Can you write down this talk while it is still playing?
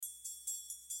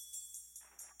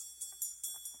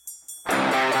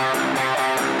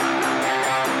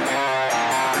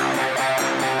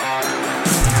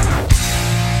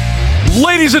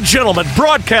Ladies and gentlemen,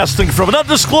 broadcasting from an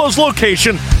undisclosed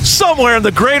location somewhere in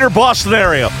the greater Boston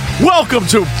area, welcome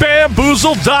to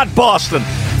Bamboozle.Boston,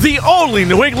 the only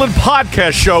New England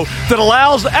podcast show that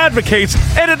allows, advocates,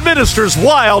 and administers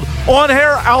wild,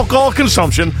 on-air alcohol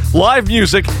consumption, live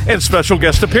music, and special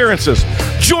guest appearances.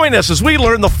 Join us as we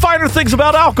learn the finer things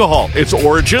about alcohol, its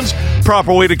origins,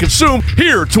 proper way to consume.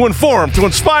 Here to inform, to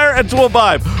inspire, and to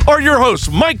imbibe are your hosts,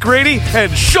 Mike Grady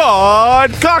and Sean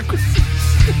Cochran.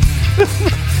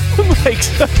 Like,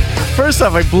 first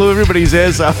off, I blew everybody's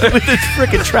ears out. The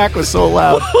freaking track was so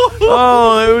loud.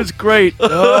 Oh, it was great.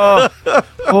 Oh,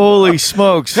 holy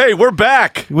smokes. Hey, we're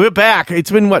back. We're back. It's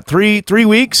been, what, three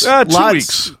weeks? 2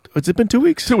 weeks. Has it been 2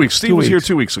 weeks? 2 weeks. Steve was here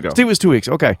 2 weeks ago. Steve was 2 weeks.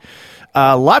 Okay.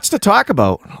 Lots to talk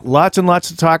about. Lots and lots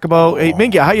to talk about. Hey,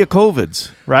 Mingy, how are your COVIDs,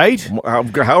 right?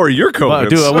 How are your COVIDs?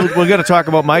 Dude, we're going to talk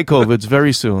about my COVIDs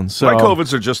very soon. So, my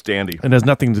COVIDs are just dandy. And has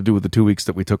nothing to do with the 2 weeks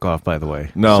that we took off, by the way.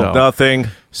 No, nothing.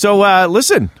 So,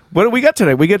 listen, what do we got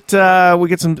today? We get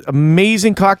some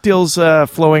amazing cocktails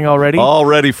flowing already.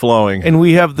 Already flowing. And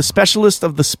we have the specialist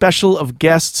of the special of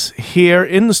guests here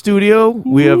in the studio.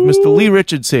 We have Mr. Lee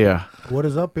Richards here. What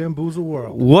is up, Bamboozle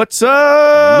World? What's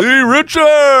up? Lee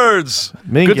Richards!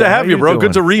 Mingy, good to have you, bro. doing?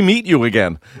 Good to re-meet you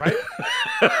again. Right?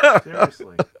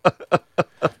 Seriously.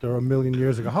 There were a million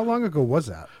years ago. How long ago was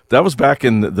that? That was back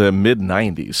in the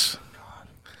mid-90s.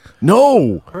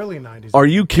 No! Early 90s. Are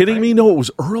you kidding me? No, it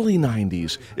was early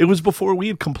 90s. It was before we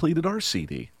had completed our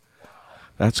CD.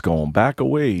 That's going back a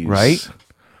ways. Right?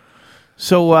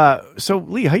 So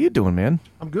Lee, how you doing, man?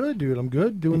 I'm good, dude. I'm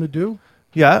good. Doing the do.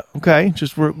 Yeah, okay.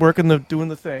 Just doing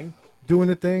the thing. Doing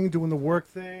the thing, doing the work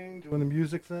thing, doing the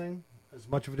music thing. As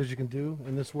much of it as you can do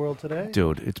in this world today.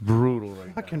 Dude, it's brutal right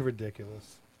now. Fucking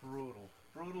ridiculous. Brutal.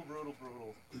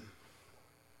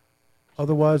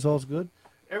 Otherwise, all's good.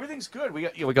 Everything's good. We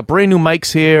got brand new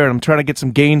mics here, and I'm trying to get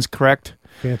some gains correct.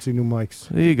 Fancy new mics.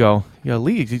 There you go. Yeah,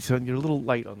 Lee, you're a little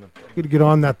light on the... Gotta get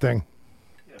on that thing.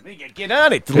 Yeah, get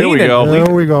on it. Here we go.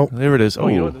 There we go. There it is. Oh,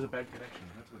 you know what? There's a bad connection.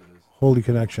 That's what it is. Holy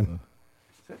connection.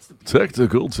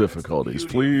 Technical difficulties.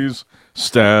 Please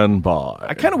stand by.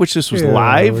 I kind of wish this was Here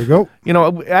live. we go. You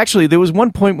know, actually, there was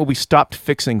one point where we stopped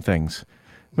fixing things.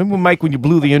 Remember, Mike, when you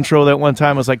blew the intro that one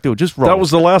time? I was like, dude, just roll. That was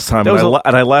the last time,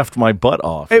 and I laughed my butt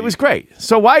off. It was great.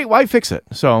 So why fix it?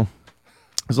 So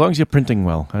as long as you're printing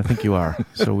well, I think you are.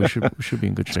 So we should be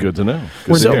in good shape. It's good to know.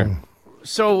 We're Good to there. hear.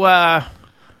 So,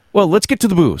 well, let's get to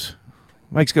the booze.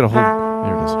 Mike's got a whole...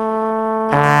 There it is.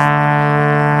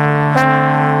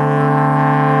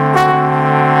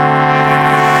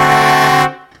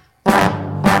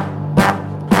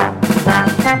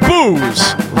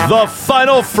 Booze, the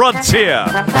final frontier.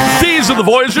 These are the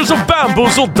Voyagers of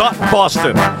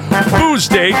Bamboozle.Boston. Booze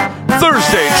date,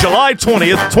 Thursday, July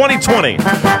 20th, 2020.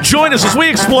 Join us as we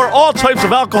explore all types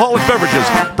of alcoholic beverages,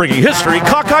 bringing history,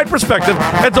 cockeyed perspective,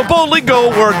 and to boldly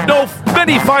go where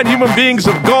many fine human beings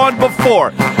have gone before.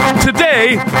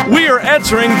 Today, we are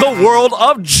entering the world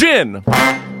of gin.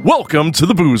 Welcome to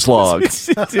the Booze Log.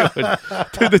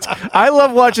 Dude, I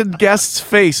love watching guests'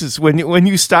 faces when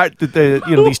you start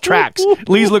these tracks.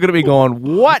 Lee's looking at me going,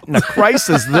 "What in the Christ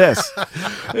is this?"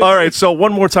 All right, so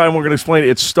one more time, we're going to explain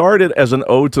it. It started as an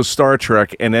ode to Star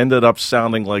Trek and ended up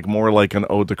sounding more like an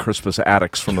ode to Crispus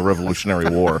Attucks from the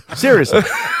Revolutionary War. Seriously.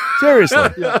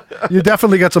 You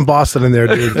definitely got some Boston in there,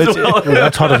 dude.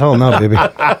 That's hot as hell now, baby.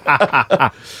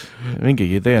 Mingy,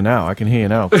 you're there now. I can hear you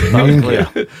now.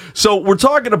 So we're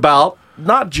talking about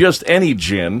not just any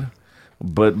gin,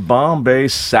 but Bombay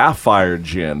Sapphire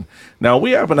Gin. Now,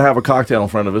 we happen to have a cocktail in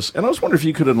front of us, and I was wondering if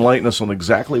you could enlighten us on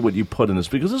exactly what you put in this,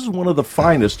 because this is one of the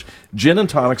finest gin and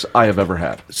tonics I have ever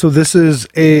had. So this is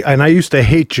and I used to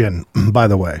hate gin, by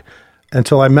the way,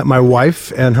 until I met my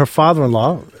wife, and her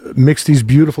father-in-law mixed these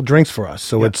beautiful drinks for us.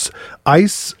 So it's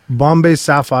ice, Bombay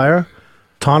Sapphire,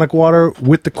 tonic water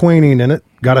with the quinine in it.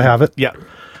 Got to have it. Yeah.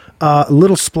 A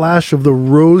little splash of the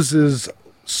Rose's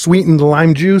sweetened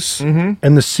lime juice,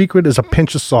 and the secret is a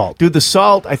pinch of salt. Dude, the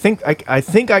salt, I think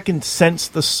I can sense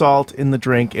the salt in the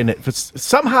drink, and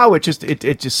somehow it just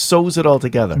sews it all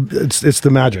together. It's the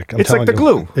magic. It's like the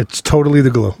glue. It's totally the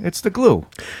glue. It's the glue.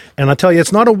 And I tell you,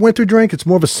 it's not a winter drink. It's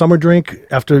more of a summer drink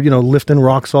after, lifting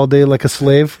rocks all day like a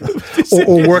slave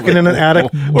or working in an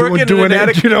attic, doing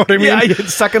it. You know what I mean? Yeah,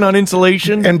 sucking on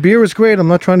insulation. And beer is great. I'm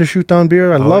not trying to shoot down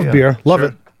beer. I love beer. Love Sure.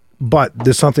 it. But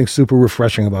there's something super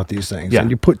refreshing about these things. Yeah. And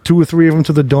you put 2 or 3 of them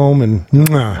to the dome and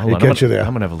it gets you there.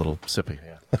 I'm going to have a little sippy.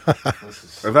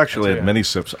 I've actually had many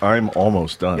sips. I'm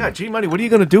almost done. Yeah, G-Money, what are you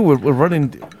going to do? We're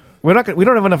running... We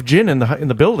don't have enough gin in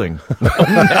the building.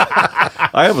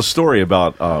 I have a story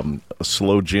about a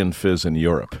slow gin fizz in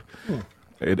Europe.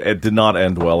 It did not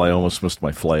end well. I almost missed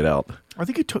my flight out. I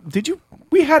think you took. Did you?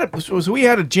 We had it. So we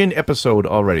had a gin episode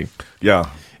already, Yeah.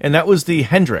 and that was the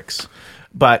Hendrix.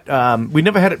 But we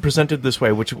never had it presented this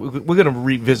way, which we're going to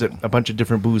revisit a bunch of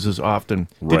different boozes often.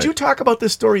 Right. Did you talk about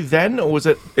this story then, or was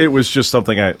it? It was just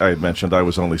something I had mentioned. I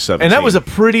was only 17. And that was a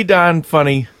pretty darn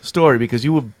funny story because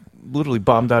you were literally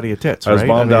bombed out of your tits, I was right?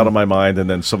 bombed out of my mind, and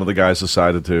then some of the guys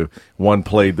decided to. One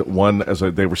played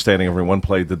they were standing over. One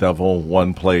played the devil.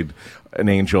 One played an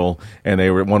angel, and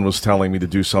one was telling me to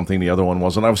do something. The other one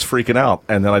wasn't. I was freaking out,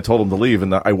 and then I told them to leave.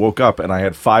 And I woke up, and I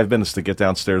had 5 minutes to get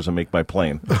downstairs and make my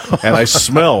plane. And I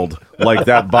smelled like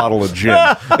that bottle of gin.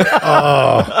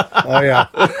 Oh yeah.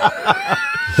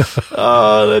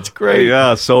 Oh, that's great.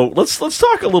 Yeah, so let's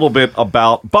talk a little bit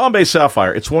about Bombay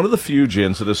Sapphire. It's one of the few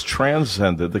gins that has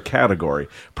transcended the category,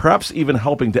 perhaps even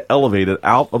helping to elevate it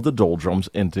out of the doldrums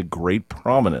into great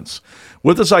prominence.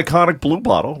 With its iconic blue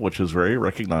bottle, which is very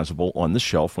recognizable on the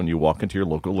shelf when you walk into your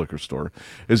local liquor store,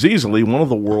 is easily one of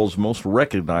the world's most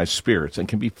recognized spirits and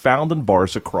can be found in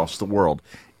bars across the world.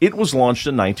 It was launched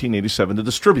in 1987 and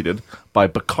distributed by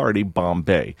Bacardi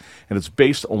Bombay, and it's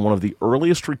based on one of the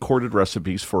earliest recorded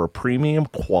recipes for a premium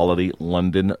quality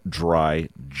London dry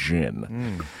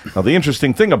gin. Now, the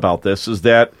interesting thing about this is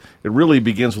that it really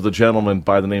begins with a gentleman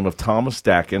by the name of Thomas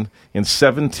Dakin in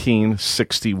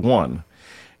 1761,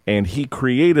 and he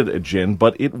created a gin,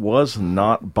 but it was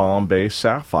not Bombay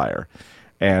Sapphire,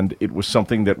 and it was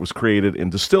something that was created in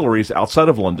distilleries outside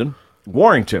of London.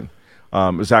 Warrington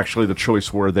is actually the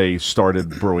choice where they started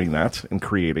brewing that and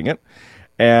creating it.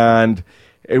 And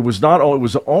it was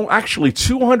actually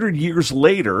 200 years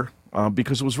later,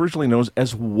 because it was originally known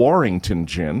as Warrington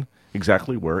Gin,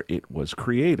 exactly where it was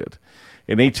created.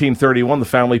 In 1831, the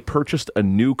family purchased a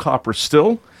new copper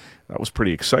still. That was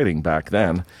pretty exciting back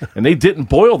then. And they didn't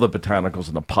boil the botanicals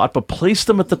in the pot, but placed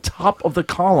them at the top of the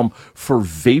column for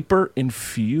vapor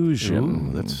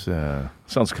infusion. Ooh, that's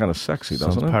sounds kind of sexy,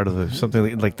 doesn't it? part of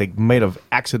something like they might have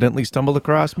accidentally stumbled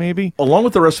across, maybe. Along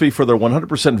with the recipe for their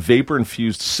 100%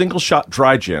 vapor-infused single-shot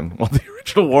dry gin, while the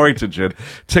original Warrington gin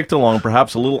ticked along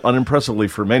perhaps a little unimpressively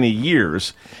for many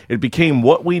years, it became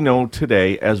what we know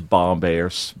today as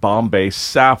Bombay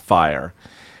Sapphire.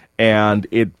 And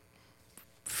it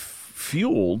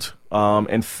fueled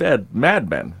and fed Mad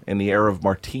Men in the era of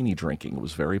martini drinking. It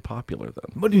was very popular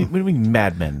then. What do you mean,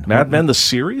 Mad Men? Mad Men, the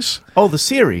series? Oh, the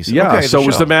series. Yeah, okay, so it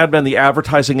was show. the Mad Men, the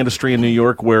advertising industry in New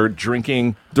York, where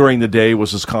drinking during the day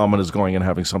was as common as going and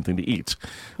having something to eat.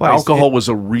 Well, alcohol was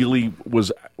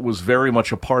very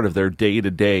much a part of their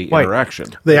day-to-day interaction.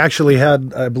 They actually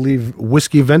had, I believe,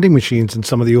 whiskey vending machines in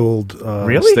some of the old.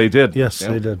 Really? Yes, they did. Yes, Yeah.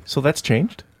 they did. So that's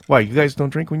changed? Why, you guys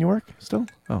don't drink when you work still?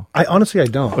 Oh. I honestly, I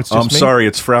don't. It's I'm just me? sorry,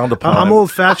 it's frowned upon. I'm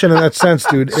old-fashioned in that sense,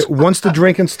 dude. Once the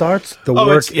drinking starts, the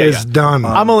work is done.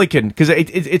 I'm only kidding because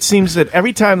it seems that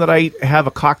every time that I have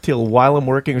a cocktail while I'm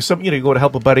working or something, you go to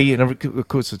help a buddy, and of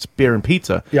course it's beer and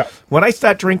pizza. Yeah. When I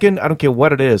start drinking, I don't care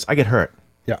what it is, I get hurt.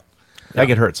 Yeah. I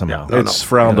get hurt somehow. It's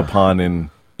frowned upon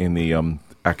in the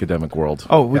academic world.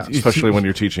 Oh, especially when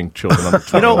you're teaching children under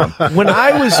 21. You know, when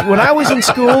I was in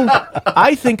school,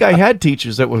 I think I had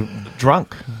teachers that were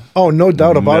drunk. Oh, no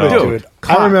doubt about No. it, dude.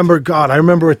 I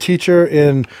remember a teacher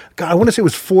I want to say it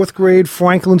was 4th grade,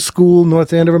 Franklin School,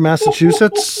 North Andover,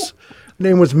 Massachusetts.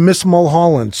 Name was Miss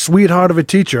Mulholland. Sweetheart of a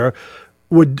teacher.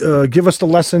 Would give us the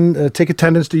lesson, take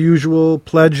attendance to usual,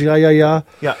 pledge, yeah.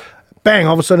 Yeah. Bang,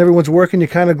 all of a sudden everyone's working, you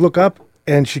kind of look up,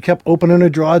 and she kept opening her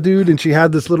drawer, dude, and she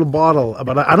had this little bottle.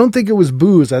 But I don't think it was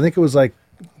booze. I think it was like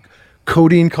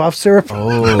codeine cough syrup.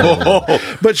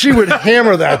 Oh. But she would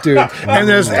hammer that, dude. And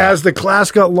as the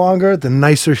class got longer, the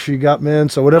nicer she got, man.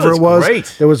 So whatever That's it was,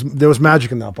 great. there was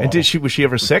magic in that bottle. And was she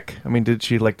ever sick? I mean, did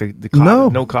she like the cough? No.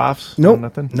 No coughs? Nope.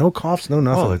 Nothing? No coughs, no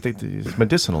nothing. Oh, I think it's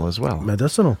medicinal as well.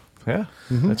 Medicinal. Yeah.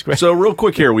 That's great. So real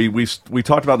quick here, we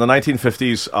talked about the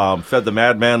 1950s, fed the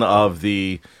madmen of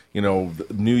the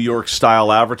New York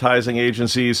style advertising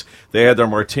agencies. They had their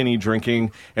martini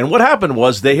drinking, and what happened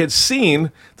was they had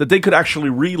seen that they could actually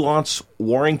relaunch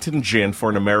Warrington Gin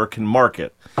for an American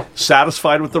market.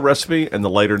 Satisfied with the recipe and the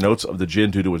lighter notes of the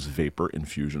gin due to its vapor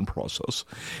infusion process,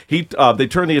 they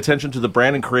turned the attention to the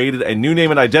brand and created a new name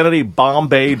and identity,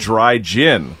 Bombay Dry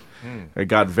Gin. It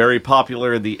got very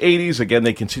popular in the 80s. Again,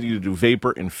 they continue to do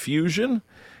vapor infusion.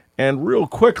 And real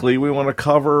quickly, we want to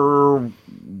cover,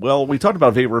 we talked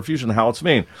about vapor infusion and how it's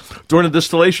made. During the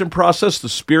distillation process, the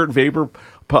spirit vapor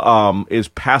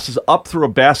passes up through a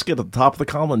basket at the top of the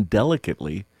column and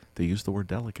delicately, they use the word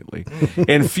delicately,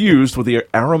 infused with the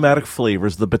aromatic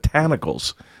flavors, the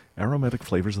botanicals. Aromatic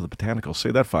flavors of the botanicals.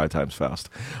 Say that 5 times fast.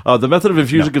 The method of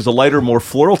infusion gives a lighter, more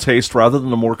floral taste rather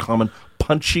than the more common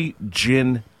punchy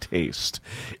gin taste.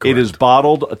 It is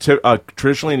bottled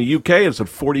traditionally in the UK. It's at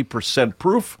 40%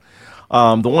 proof.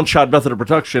 The one-shot method of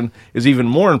production is even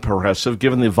more impressive,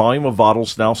 given the volume of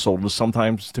bottles now sold is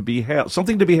sometimes to be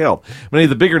something to be hailed. Many of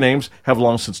the bigger names have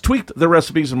long since tweaked their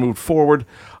recipes and moved forward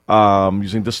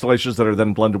using distillations that are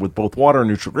then blended with both water and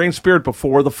neutral grain spirit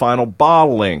before the final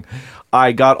bottling.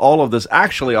 I got all of this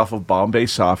actually off of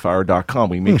BombaySapphire.com.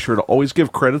 We make sure to always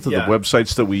give credit to the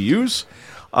websites that we use.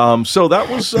 So that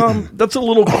was that's a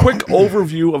little quick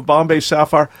overview of Bombay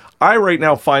Sapphire. I right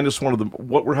now find this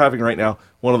what we're having right now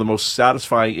one of the most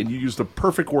satisfying, and you used the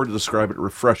perfect word to describe it,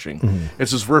 refreshing. Mm-hmm.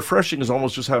 It's as refreshing as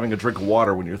almost just having a drink of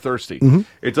water when you're thirsty. Mm-hmm.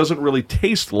 It doesn't really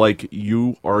taste like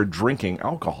you are drinking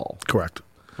alcohol. Correct.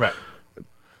 Right.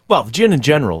 Well, gin in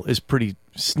general is pretty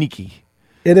sneaky.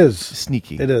 It is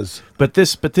sneaky. It is. But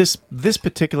this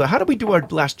particular. How did we do our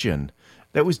last gin?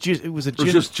 It was gin. It was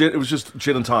just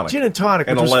gin and tonic. Gin and tonic,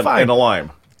 and which was fine. And a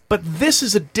lime. But this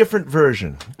is a different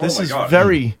version. This is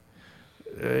very,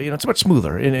 it's much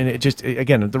smoother. And it just,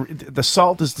 again, the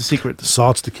salt is the secret. The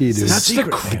salt's the key, dude. That's the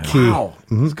key. Wow.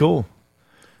 Mm-hmm. It's cool.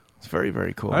 It's very,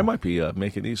 very cool. I might be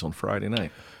making these on Friday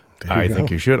night. I think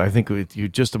you should. I think you're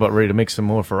just about ready to make some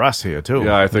more for us here, too.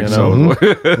 Yeah, I think so.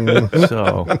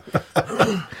 Mm-hmm.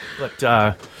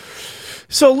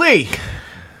 So, Lee,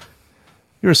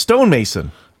 you're a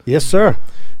stonemason. Yes, sir.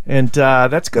 And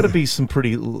that's got to be some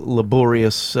pretty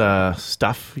laborious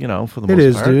stuff, for the most part. It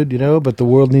is, dude, but the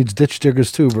world needs ditch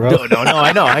diggers too, bro. No,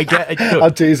 I know. I get it.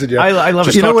 I'm teasing you. I love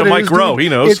it. Just talk to Mike Rowe. He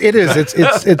knows. It is.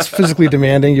 It's physically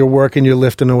demanding. You're working, you're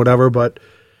lifting or whatever, but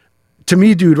to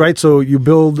me, dude, right, so you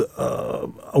build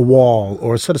a wall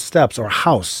or a set of steps or a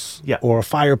house or a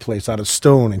fireplace out of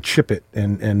stone and chip it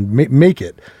and make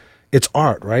it. It's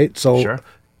art, right? So sure.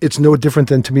 It's no different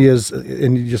than, to me, as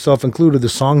and yourself included, the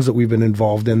songs that we've been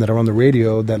involved in that are on the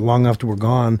radio that long after we're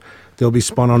gone, they'll be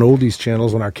spun on oldies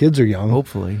channels when our kids are young.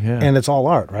 Hopefully, yeah. And it's all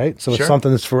art, right? So sure. It's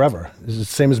something that's forever. It's the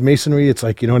same as masonry. It's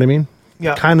like, you know what I mean?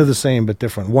 Yeah. Kind of the same, but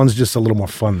different. One's just a little more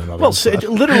fun than others.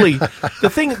 Well, literally, the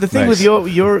thing Nice. with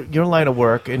your line of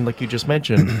work, and like you just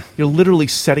mentioned, you're literally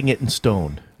setting it in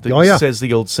stone. Says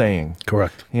the old saying.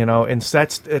 Correct. And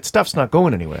that stuff's not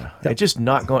going anywhere. Yep. It's just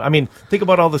not going. I mean, think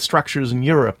about all the structures in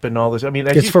Europe and all this. I mean,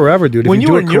 it's forever, dude. If you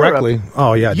do it correctly.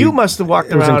 Europe, you must have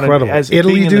walked around. It was incredible.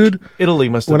 Italy, dude. Italy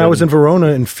must have. When I was in Verona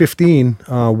in 2015,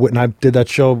 when I did that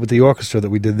show with the orchestra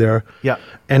that we did there. Yeah.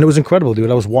 And it was incredible,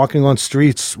 dude. I was walking on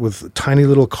streets with tiny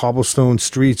little cobblestone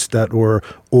streets that were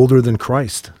older than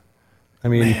Christ. I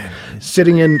mean,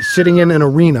 sitting in an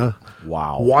arena,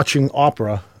 watching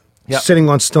opera. Yep. Sitting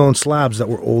on stone slabs that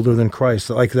were older than Christ,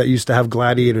 like that used to have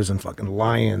gladiators and fucking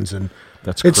lions, and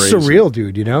it's crazy. Surreal,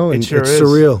 dude. It sure it's is.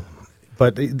 surreal,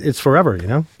 but it's forever.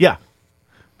 Yeah,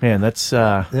 man, that's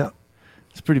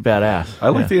it's pretty badass. I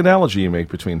like the analogy you make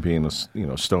between being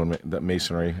stone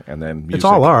masonry and then music. It's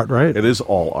all art, right? It is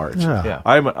all art. Yeah.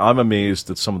 I'm amazed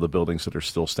at some of the buildings that are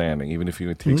still standing, even if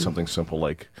you take something simple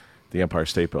like the Empire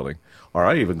State Building. Or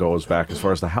I even goes back as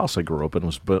far as the house I grew up in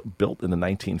was built in the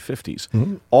 1950s.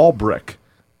 Mm-hmm. All brick,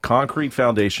 concrete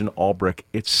foundation, all brick.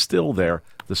 It's still there,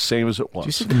 the same as it was. Did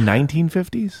you say the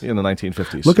 1950s? In the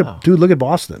 1950s. Look at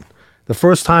Boston. The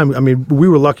first time, I mean, we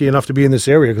were lucky enough to be in this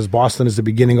area because Boston is the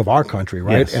beginning of our country,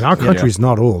 right? Yes. And our country's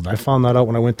not old. I found that out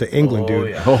when I went to England,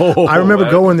 dude. Yeah. I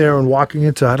remember going there and walking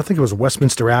into, I don't think it was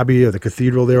Westminster Abbey or the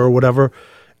cathedral there or whatever.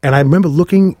 And I remember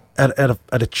looking at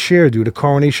a chair, dude, a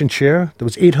coronation chair that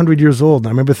was 800 years old. And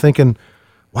I remember thinking,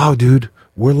 wow, dude,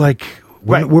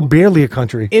 we're barely a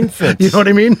country. Infants. You know what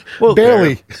I mean? Well,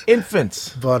 barely.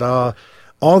 Infants. But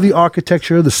all the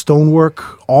architecture, the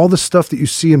stonework, all the stuff that you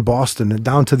see in Boston and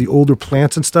down to the older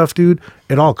plants and stuff, dude,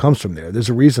 it all comes from there. There's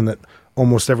a reason that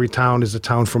almost every town is a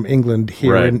town from England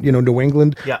here in New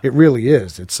England. Yeah. It really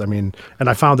is. And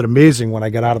I found it amazing when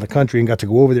I got out of the country and got to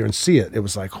go over there and see it. It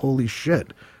was like, holy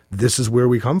shit. This is where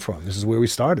we come from. This is where we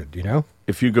started,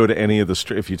 If you go to any of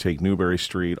the if you take Newbury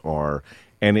Street or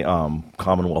any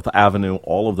Commonwealth Avenue,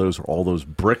 all those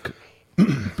brick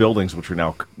buildings, which are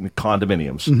now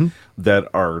condominiums, that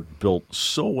are built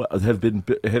have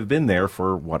been there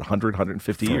for 100,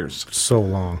 150 years. So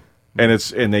long.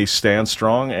 And they stand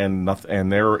strong and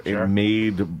they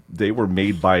were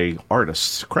made by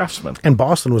artists, craftsmen. And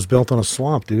Boston was built on a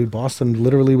swamp, dude. Boston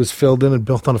literally was filled in and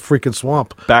built on a freaking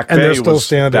swamp. Back and Bay they're still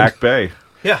standing. Back Bay.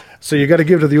 Yeah. So you got to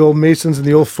give to the old Masons and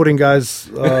the old footing guys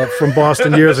from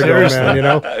Boston years ago, man.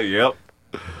 Yep.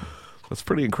 That's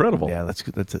pretty incredible. Yeah,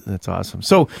 that's awesome.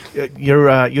 So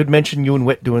you'd mentioned you and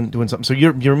Whit doing something. So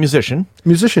you're a musician.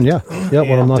 Musician, yeah. Yeah,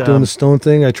 when I'm not doing the stone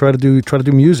thing, I try to do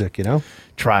music,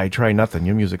 Try nothing.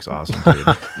 Your music's awesome, dude.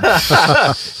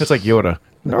 It's like Yoda.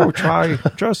 No, try,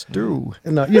 just do.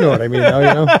 And, you know what I mean, though,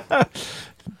 you know?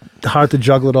 Hard to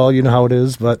juggle it all, you know how it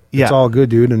is, but Yeah. it's all good,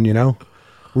 dude. And, you know,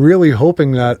 really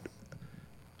hoping that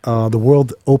the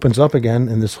world opens up again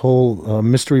and this whole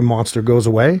mystery monster goes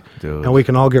away. Dude. And we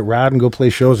can all get rad and go play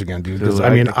shows again, dude. 'Cause, Dude, I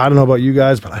mean, I don't know about you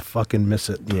guys, but I fucking miss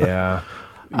it. Yeah.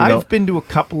 know- I've been to a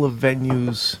couple of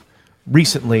venues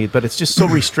recently, but it's just so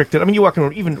restricted. I mean, you walk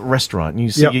in even a restaurant, and you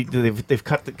see Yep. they've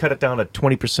cut it down to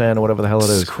 20% or whatever the hell it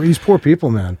It's is. crazy. Poor people,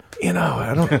 man. You know,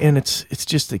 I don't, and it's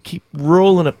just they keep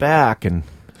rolling it back, and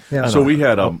Yeah. So we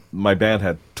had my band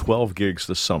had 12 gigs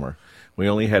this summer. We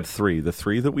only had 3. The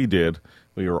 3 that we did,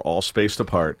 we were all spaced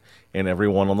apart, and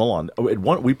everyone on the lawn.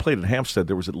 We played at Hampstead.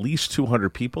 There was at least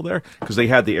 200 people there because they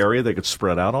had the area they could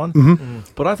spread out on. Mm-hmm.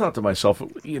 But I thought to myself,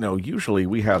 you know, usually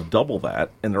we have double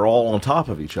that, and they're all on top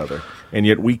of each other, and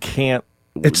yet we can't.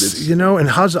 It's you know, and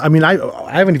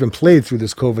I haven't even played through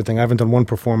this COVID thing. I haven't done one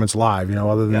performance live, you know,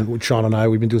 other than with Sean and I.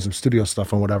 We've been doing some studio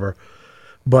stuff and whatever.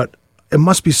 But it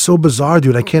must be so bizarre,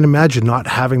 dude. I can't imagine not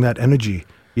having that energy,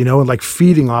 you know, and like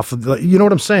feeding off of you know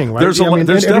what I'm saying, right? There's I mean,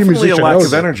 there's every definitely a musician lack knows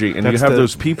of it. energy, and you That's have the-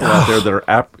 those people out there that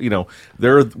are, you know,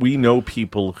 we know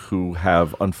people who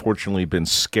have unfortunately been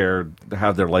scared,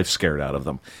 have their life scared out of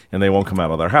them, and they won't come out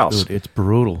of their house. dude, it's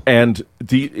brutal. And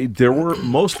there were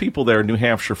most people there, New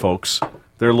Hampshire folks.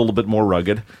 They're a little bit more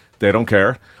rugged. They don't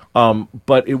care.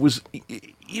 But it was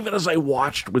even as I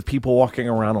watched with people walking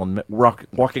around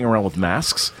with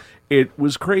masks, it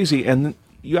was crazy. And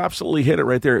you absolutely hit it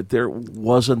right there. There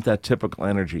wasn't that typical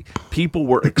energy. People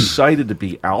were excited to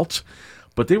be out,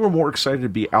 but they were more excited to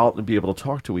be out and be able to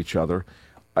talk to each other.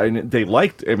 And they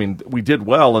liked. I mean, we did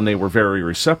well, and they were very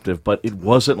receptive. But it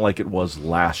wasn't like it was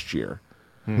last year.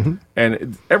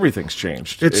 And everything's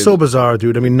changed. It's so bizarre,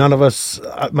 dude. I mean, none of us.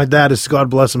 My dad is, God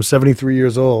bless him, 73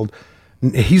 years old.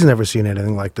 He's never seen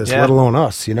anything like this, Yeah. let alone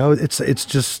us. You know, it's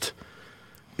just,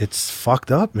 it's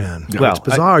fucked up, man. Well, it's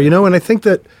bizarre, you know. And I think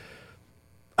that,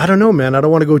 I don't know, man. I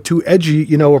don't want to go too edgy,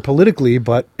 you know, or politically,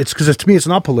 but it's because to me, it's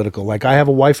not political. Like I have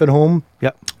a wife at home.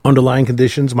 Yep. Underlying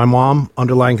conditions. My mom,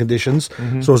 underlying conditions.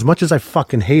 Mm-hmm. So as much as I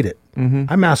fucking hate it,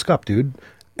 I mask up, dude.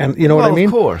 And you know what Well, I mean?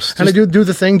 of course. And I do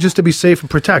the thing just to be safe and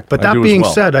protect. But I that do as being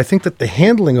well. said, I think that the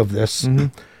handling of this,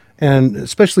 and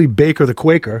especially Baker the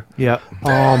Quaker, Yeah.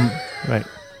 Right.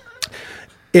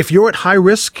 if you're at high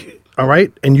risk, all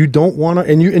right, and you don't want to,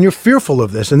 and you're fearful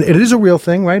of this, and it is a real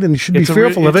thing, right? And you should be It's a real-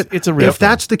 fearful of it. it's a real If thing.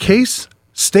 that's the case,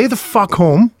 stay the fuck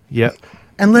home. Yeah.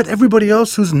 And let everybody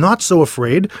else who's not so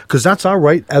afraid, because that's our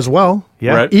right as well,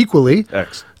 Yeah. Right. equally,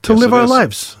 X. to Yes, live it our is.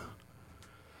 lives.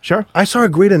 Sure. I saw a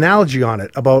great analogy on it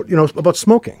about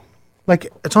smoking.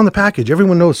 Like it's on the package.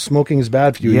 Everyone knows smoking is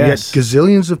bad for you. Yes. Yet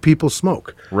gazillions of people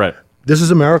smoke. Right. This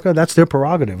is America. That's their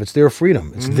prerogative. It's their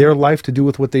freedom. It's Mm-hmm. their life to do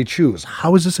with what they choose.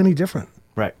 How is this any different?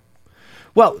 Right.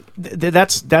 Well,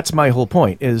 that's my whole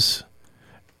point. Is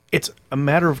it's a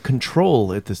matter of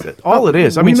control at this. All it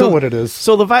is. I we mean, know so, what it is.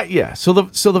 So the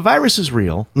virus is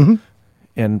real. Mm-hmm.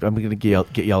 And I'm going to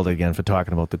get yelled at again for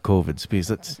talking about the COVID because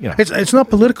that's It's not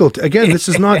political. Again, this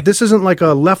isn't like a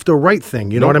left or right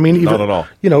thing. You know Nope, what I mean? Even, not at all.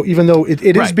 You know, even though it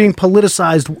is Right. being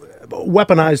politicized,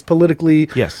 weaponized politically.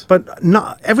 Yes. But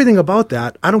not everything about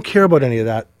that. I don't care about any of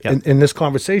that Yep. in this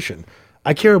conversation.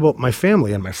 I care about my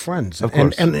family and my friends Of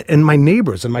and, course. and my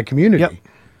neighbors and my community. Yep.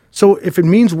 So if it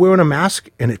means wearing a mask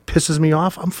and it pisses me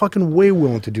off, I'm fucking way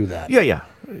willing to do that. yeah.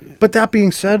 But that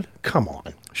being said, come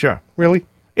on. Sure. Really?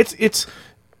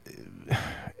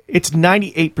 It's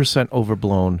 98%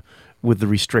 overblown with the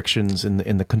restrictions and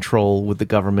the control with the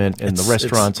government and the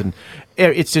restaurants and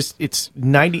it's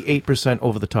 98%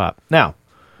 over the top. Now,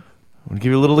 I'm going to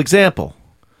give you a little example.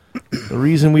 The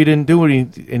reason we didn't do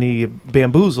any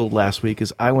Bamboozled last week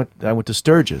is I went to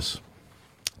Sturgis,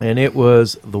 and it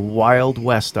was the Wild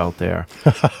West out there.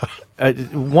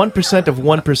 1% of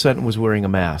 1% was wearing a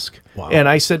mask. Wow. And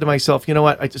I said to myself, you know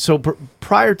what?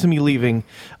 Prior to me leaving,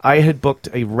 I had booked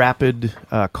a rapid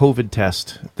COVID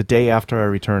test the day after I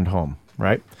returned home,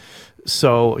 right?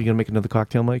 So, are you going to make another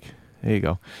cocktail, Mike? There you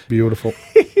go. Beautiful.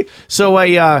 So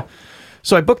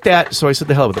I booked that. So I said,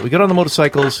 the hell with it. We got on the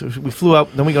motorcycles. We flew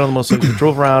out. Then we got on the motorcycles. We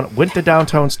drove around. Went to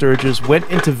downtown Sturgis. Went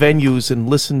into venues and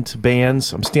listened to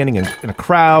bands. I'm standing in a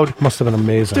crowd. Must have been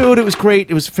amazing. Dude, it was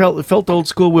great. It felt old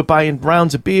school. We're buying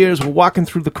rounds of beers. We're walking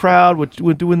through the crowd.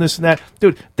 We're doing this and that.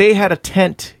 Dude, they had a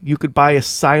tent. You could buy a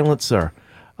silencer.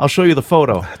 I'll show you the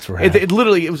photo. That's rad. It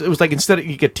literally, it was like instead of,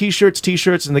 you get t-shirts,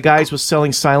 and the guys was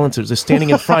selling silencers. They're standing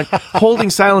in front,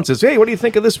 holding silencers. Hey, what do you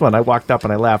think of this one? I walked up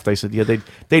and I laughed. I said, yeah,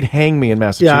 they'd hang me in Yeah,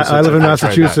 Massachusetts. I live in if I tried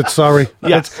that. Massachusetts. Sorry.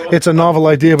 Yeah. It's a novel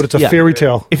idea, but it's a Yeah. fairy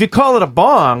tale. If you call it a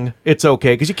bong, it's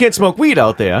okay because you can't smoke weed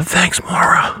out there. Thanks,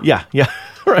 Mara. Yeah.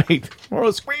 Right. Or a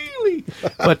squealy.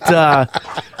 But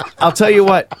I'll tell you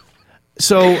what.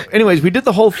 So, anyways, we did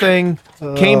the whole thing,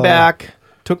 came back,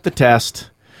 took the test,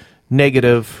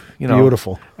 negative,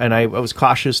 Beautiful. And I was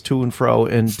cautious to and fro.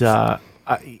 And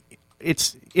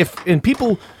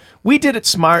we did it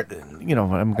smart. I'm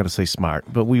going to say smart,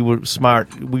 but we were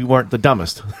smart. We weren't the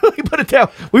dumbest. Put it down.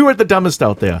 We weren't the dumbest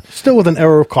out there. Still with an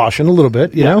error of caution, a little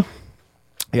bit, you know?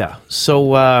 Yeah.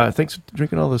 So thanks for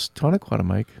drinking all this tonic water,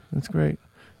 Mike. That's great.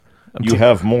 You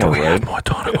have more, right? More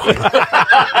tonic water.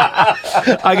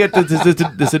 I get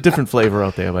there's a different flavor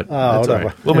out there, but that's all whatever.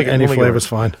 right. We'll make Any we'll make flavor's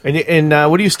it work. fine. And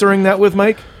what are you stirring that with,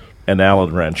 Mike? An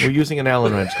Allen wrench. We're using an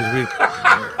Allen wrench because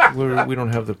we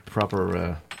don't have the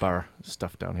proper bar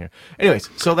stuff down here. Anyways,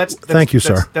 so that's Thank you,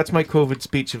 sir. That's my COVID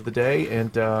speech of the day,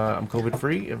 and I'm COVID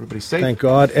free. Everybody's safe. Thank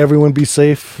God. Everyone be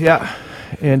safe. Yeah.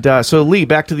 And so, Lee,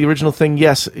 back to the original thing.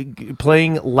 Yes,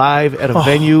 playing live at a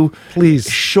venue, please.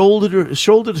 shoulder to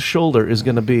shoulder is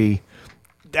going to be.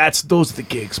 Those are the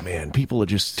gigs, man. People are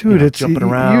just Dude, jumping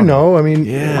around. I mean,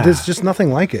 there's just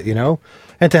nothing like it,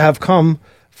 And to have come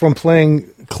from playing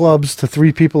clubs to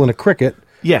 3 people in a cricket,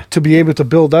 to be able to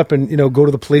build up and go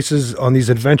to the places on these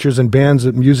adventures and bands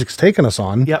that music's taken us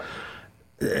on. Yep.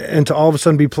 And to all of a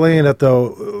sudden be playing at the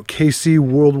KC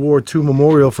World War II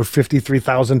Memorial for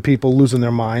 53,000 people losing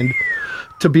their mind,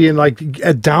 to be in like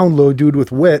a download, dude,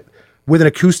 with Wit, with an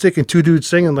acoustic and 2 dudes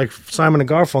singing like Simon and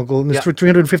Garfunkel, and there's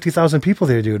 350,000 people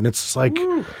there, dude. And it's like,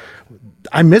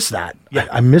 I miss that. Yeah.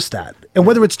 I miss that. And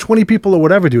whether it's 20 people or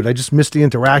whatever, dude, I just miss the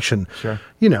interaction. Sure.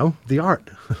 The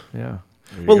art. Yeah.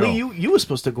 Well, Lee, you were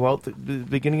supposed to go out the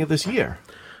beginning of this year.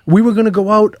 We were going to go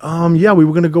out. We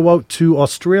were going to go out to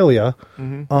Australia.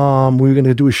 Mm-hmm. We were going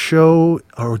to do a show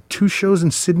or 2 shows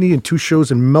in Sydney and 2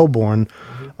 shows in Melbourne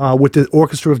with the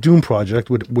Orchestra of Doom project,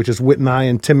 which is Whit and I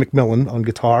and Tim McMillan on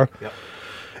guitar,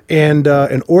 and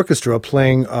an orchestra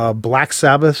playing Black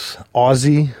Sabbath,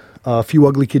 Ozzy, a few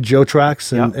Ugly Kid Joe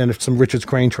tracks, and some Richards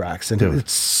Crane tracks. And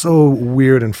it's so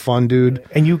weird and fun, dude.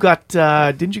 And you got,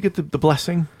 didn't you get the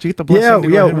blessing? Did you get the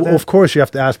blessing? Yeah. Well, of course, you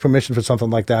have to ask permission for something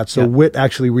like that. So Whit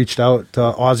actually reached out to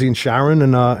Ozzy and Sharon,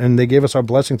 and they gave us our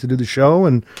blessing to do the show.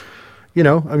 And,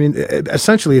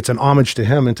 essentially it's an homage to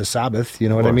him and to Sabbath. You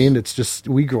know what I mean? It's just,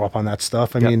 we grew up on that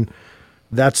stuff. I mean,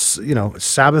 that's,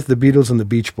 Sabbath, the Beatles, and the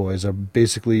Beach Boys are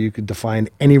basically, you could define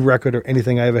any record or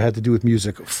anything I ever had to do with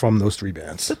music from those 3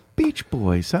 bands. The Beach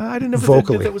Boys, huh? I didn't know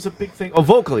vocally. that was a big thing. Oh,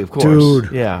 vocally, of course.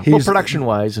 Dude. Yeah. Well,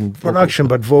 production-wise. And production,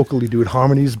 but vocally, dude.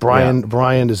 Harmonies,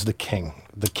 Brian is the king.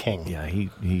 The king. Yeah, he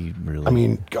really... I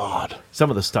mean, God. Some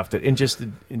of the stuff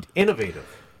innovative.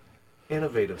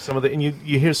 Some of the, and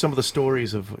you hear some of the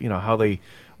stories of, how they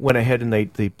went ahead and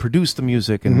they produced the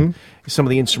music and some of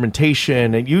the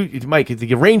instrumentation, and Mike,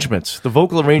 the arrangements, the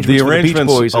vocal arrangements, the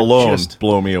arrangements Beach Boys alone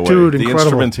blow me away. Dude, the incredible.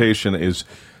 Instrumentation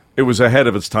it was ahead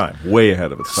of its time, way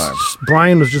ahead of its time.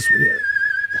 Brian was just,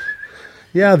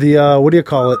 the what do you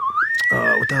call it?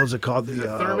 What the hell is it called? The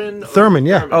Thurman. Thurman,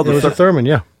 yeah. Oh, it was a Thurman,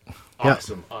 yeah.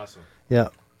 Awesome. Yeah.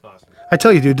 I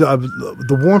tell you, dude,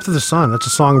 The Warmth of the Sun, that's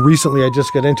a song recently I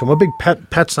just got into. I'm a big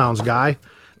Pet Sounds guy.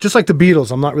 Just like the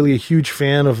Beatles, I'm not really a huge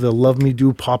fan of the Love Me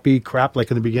Do poppy crap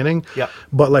like in the beginning. Yeah.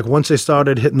 But like once they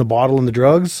started hitting the bottle and the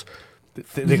drugs,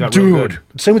 they got real good.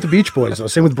 Same with the Beach Boys, though.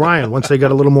 Same with Brian. Once they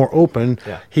got a little more open,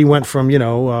 he went from,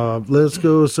 let's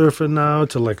go surfing now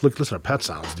to like, listen to Pet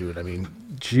Sounds, dude. I mean,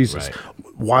 Jesus.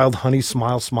 Right. Wild Honey,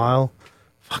 Smile, Smile.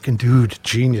 Fucking dude,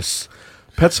 genius.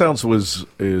 Pet Sounds was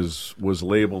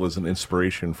labeled as an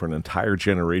inspiration for an entire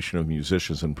generation of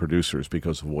musicians and producers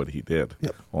because of what he did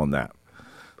on that.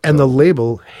 And the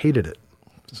label hated it.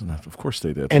 Of course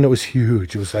they did. And it was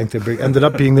huge. It was like ended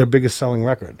up being their biggest selling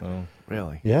record. Oh,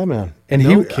 really? Yeah, man. And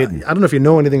No kidding. I don't know if you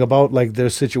know anything about like their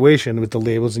situation with the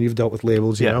labels, and you've dealt with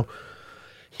labels, you know.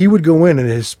 He would go in, and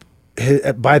his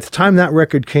by the time that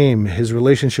record came, his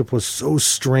relationship was so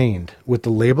strained with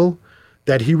the label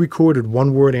that he recorded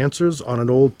one-word answers on an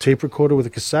old tape recorder with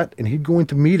a cassette, and he'd go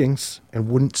into meetings and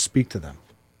wouldn't speak to them.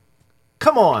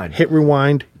 Come on. Hit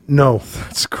rewind. No.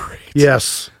 That's great.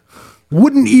 Yes.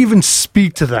 Wouldn't even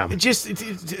speak to them.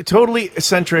 It's totally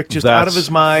eccentric, just That's out of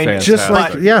his mind. fantastic. Just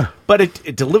like, But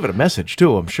it delivered a message,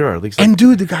 too, I'm sure. At least And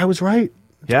dude, the guy was right.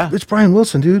 Yeah. It's Brian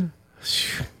Wilson, dude.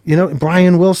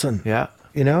 Brian Wilson. Yeah.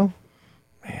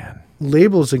 Man.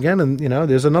 Labels again, and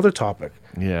there's another topic.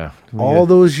 Yeah. All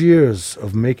those years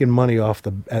of making money off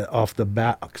the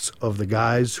backs of the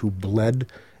guys who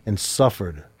bled and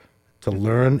suffered to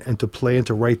learn and to play and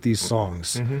to write these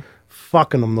songs,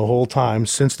 fucking them the whole time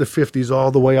since the 50s all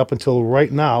the way up until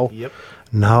right now. Yep.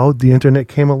 Now the internet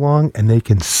came along and they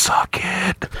can suck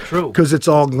it. True. Because it's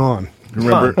all gone.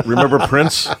 Remember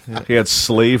Prince? He had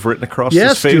slave written across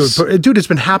Yes, his face. dude, it's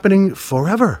been happening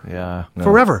forever. Yeah.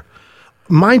 Forever.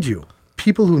 Mind you,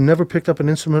 people who never picked up an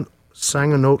instrument,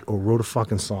 sang a note, or wrote a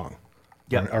fucking song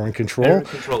are in control. They're in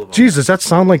control of all. Jeez, does that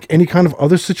sound like any kind of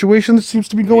other situation that seems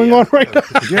to be going on right now?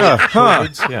 Yeah. Huh.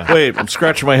 Yeah. Wait, I'm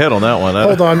scratching my head on that one.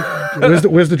 Hold on.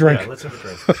 Where's the drink? Yeah, let's have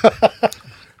a drink.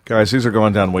 Guys, these are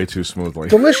going down way too smoothly.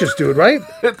 Delicious, dude, right?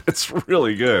 It's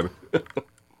really good.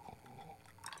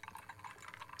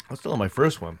 I'm still on my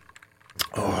first one.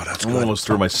 Oh, that's I'm good. almost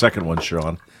through my second one,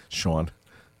 Sean. Jeez,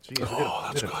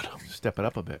 that's good. Step it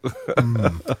up a bit.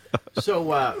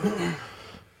 So,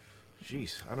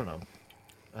 geez, I don't know.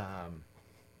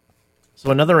 So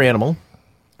another animal.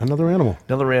 Another animal.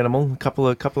 A couple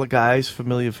of guys,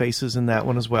 familiar faces in that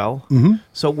one as well. Mm-hmm.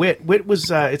 So Whit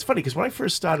was. It's funny because when I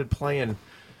first started playing,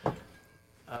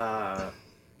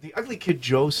 the Ugly Kid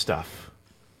Joe stuff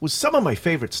was some of my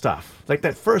favorite stuff. Like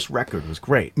that first record was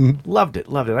great. Loved it.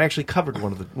 I actually covered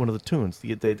one of the tunes,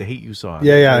 the Hate You song.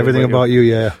 Yeah, everything about you,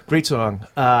 yeah. Great song.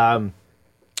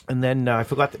 And then I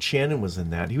forgot that Shannon was in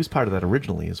that. He was part of that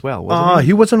originally as well, wasn't he?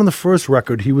 He wasn't on the first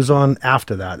record. He was on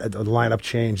after that. The lineup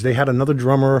changed. They had another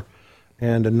drummer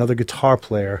and another guitar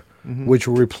player, which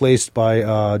were replaced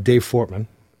by Dave Fortman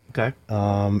Okay.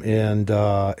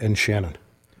 and Shannon.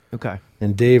 Okay.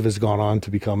 And Dave has gone on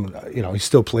to become, he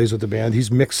still plays with the band.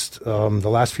 He's mixed the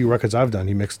last few records I've done.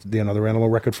 He mixed the Another Animal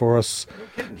record for us.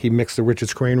 He mixed the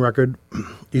Richard Crane record.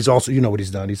 He's also, what he's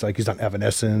done. He's done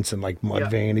Evanescence and like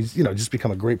Mudvayne. He's, just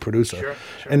become a great producer. Sure.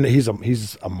 And he's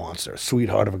a monster,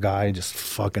 sweetheart of a guy, just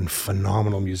fucking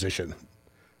phenomenal musician.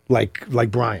 Like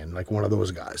Brian, like one of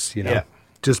those guys, Yeah.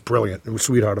 Just brilliant,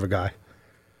 sweetheart of a guy.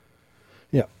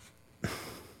 Yeah.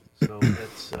 So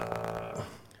that's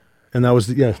And that was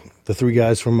the three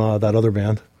guys from that other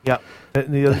band. yeah.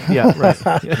 Right.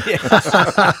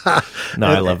 No,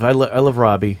 I love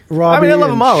Robbie. Robbie, I love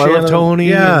them all. I Shannon. love Tony.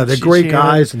 Yeah, and they're great Shannon.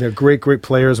 guys and they're great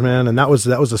players, man. And that was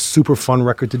a super fun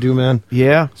record to do, man.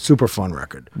 Yeah. Super fun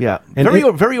record. Yeah. And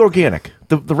Very organic.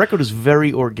 The record is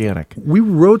very organic.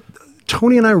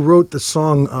 Tony and I wrote the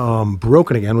song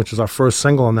 "Broken Again," which was our first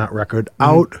single on that record,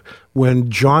 out when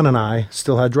John and I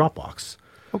still had Dropbox.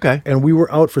 Okay. And we were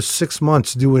out for 6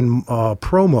 months doing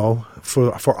promo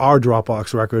for our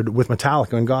Dropbox record with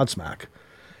Metallica and Godsmack,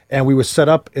 and we were set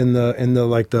up in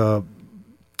the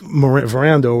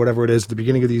veranda or whatever it is, at the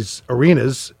beginning of these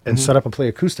arenas, and set up and play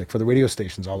acoustic for the radio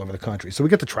stations all over the country. So we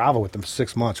get to travel with them for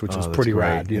 6 months, which was that's pretty great.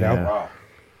 rad, Yeah. Wow.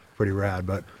 Pretty rad,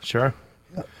 but Sure.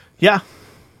 Yeah.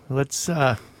 That's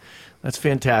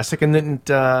fantastic. And then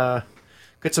got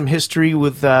some history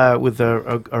with our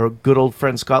good old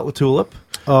friend Scott LaTulip.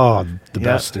 the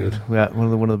best, dude. Yeah,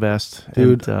 one of the best.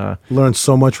 Dude, And, learned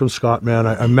so much from Scott, man.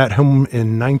 I met him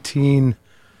in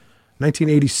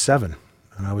 1987,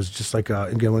 and I was just like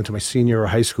going into my senior year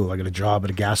of high school. I got a job at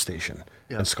a gas station,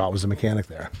 and Scott was a mechanic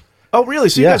there. oh, really?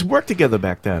 So you Yeah. guys worked together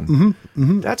back then?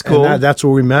 Mm-hmm. That's cool. And that's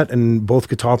where we met, and both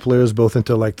guitar players, both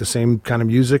into like the same kind of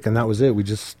music, and that was it. We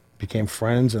just became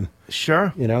friends, and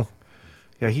Sure.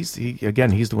 Yeah, He's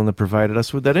the one that provided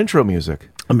us with that intro music.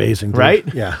 amazing, dude.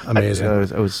 Right? Yeah, amazing.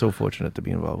 I was so fortunate to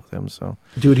be involved with him. So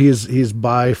Dude, he's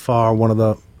by far one of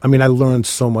the. I mean, I learned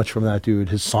so much from that dude.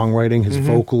 His songwriting, his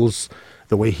vocals,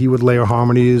 the way he would layer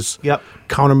harmonies, Yep.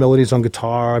 counter melodies on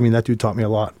guitar. I mean, that dude taught me a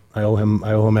lot. I owe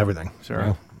him everything.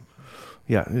 Sure.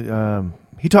 Yeah,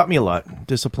 he taught me a lot.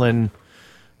 Discipline,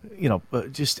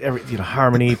 just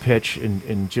harmony, pitch,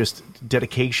 and just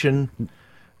dedication.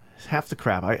 Half the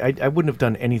crap. I wouldn't have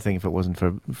done anything if it wasn't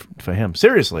for him.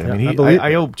 Seriously, Yeah, I mean,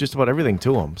 I owe just about everything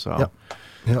to him. So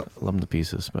Yep. I love him to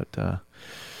pieces.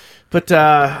 But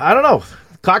I don't know.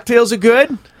 Cocktails are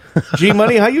good. G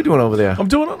Money, how you doing over there? I'm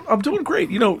doing great.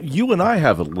 You and I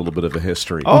have a little bit of a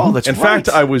history. Oh, that's In right. fact,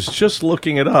 I was just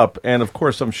looking it up, and of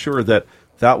course, I'm sure that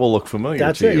will look familiar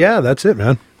That's to it. you. Yeah, that's it,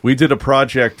 man. We did a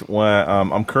project when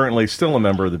I'm currently still a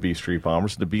member of the B Street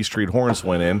Bombers. The B Street Horns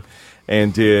went in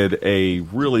and did a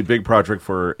really big project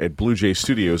at Blue Jay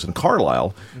Studios in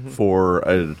Carlisle for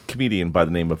a comedian by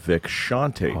the name of Vic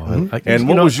Shante.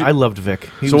 I loved Vic.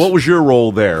 What was your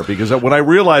role there? Because when I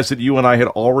realized that you and I had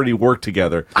already worked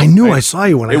together, I knew I saw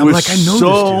you when it I'm was like, I know so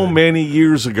this dude. many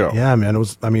years ago. Yeah, man. It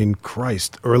was. I mean,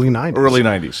 Christ, early 90s. Early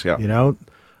 90s, yeah.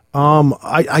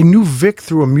 I knew Vic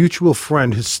through a mutual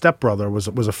friend. His stepbrother was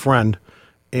a friend,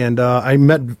 and I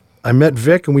met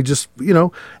Vic, and we just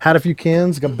had a few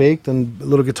cans, got baked, and a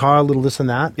little guitar, a little this and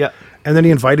that. Yeah. And then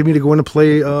he invited me to go in and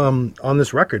play on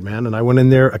this record, man. And I went in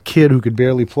there, a kid who could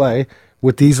barely play,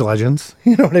 with these legends.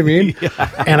 You know what I mean?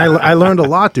 And I learned a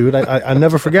lot, dude. I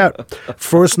never forget.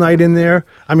 First night in there,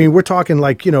 I mean, we're talking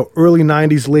like, early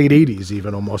 90s, late 80s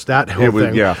even almost, that whole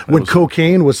thing. Yeah, when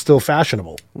cocaine was still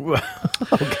fashionable.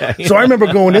 Okay. So I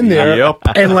remember going in there Yep.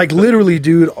 and like literally,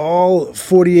 dude, all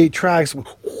 48 tracks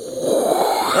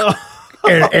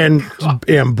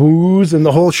and booze and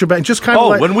the whole shebang, just kind of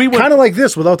like when we went- kind of like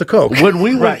this without the coke. When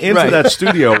we went into right. that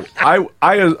studio, I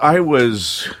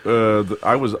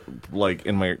was like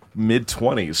in my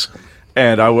mid-20s,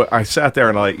 and I sat there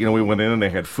and we went in and they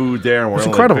had food there, and we're It's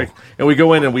only incredible. and we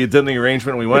go in and we did the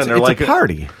arrangement, and we went, and they're It's like a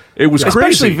party. It was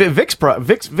Especially crazy.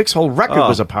 Vic's whole record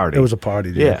was a party. It was a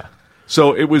party, dude. Yeah.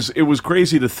 So it was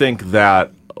crazy to think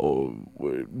that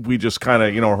we just kind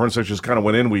of, our horn section just kind of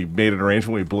went in, we made an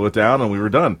arrangement, we blew it down, and we were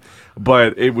done.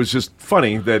 But it was just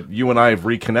funny that you and I have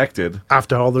reconnected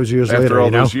After all those years later. after all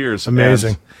you know? those years.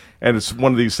 Amazing. And it's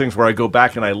one of these things where I go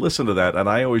back and I listen to that, and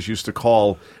I always used to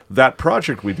call that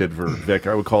project we did for Vic,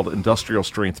 I would call it Industrial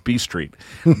Strength B Street.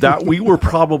 That we were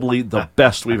probably the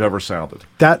best we've ever sounded.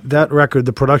 That record,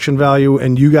 the production value,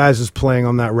 and you guys is playing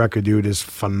on that record, dude, is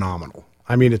phenomenal.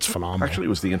 I mean, it's phenomenal. Actually, it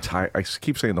was the entire, I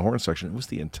keep saying the horn section, it was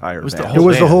the entire was the band. it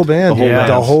was the whole band. The whole band.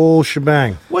 The whole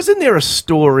shebang. Wasn't there a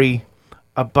story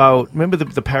about? Remember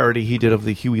the parody he did of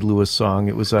the Huey Lewis song?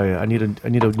 It was I need a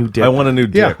new dick. I want a new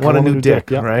dick. Yeah. Want a I want new dick,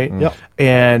 yeah. right? Yep.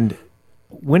 And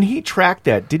when he tracked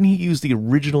that, didn't he use the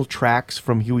original tracks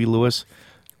from Huey Lewis?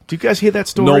 Do you guys hear that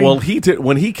story? No, well, he did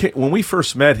when we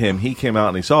first met him. He came out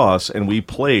and he saw us, and we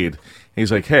played. And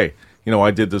he's like, "Hey,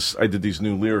 I did these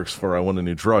new lyrics for I Want a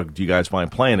New Drug. Do you guys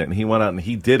mind playing it?" And he went out and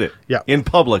he did it in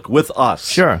public with us.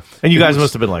 Sure. And you guys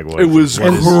must have been like, what? It was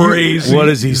crazy. What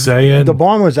is he saying? The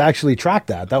Bombers actually tracked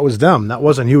that. That was them. That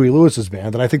wasn't Huey Lewis's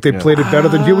band. And I think they played it better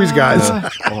than Huey's guys.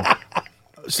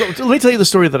 So let me tell you the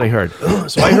story that I heard.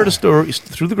 So I heard a story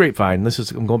through the grapevine.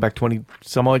 I'm going back 20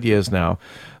 some odd years now,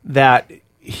 that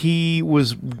he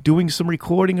was doing some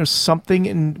recording or something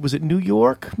in, was it New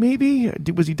York maybe?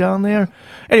 Was he down there?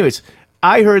 Anyways,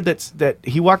 I heard that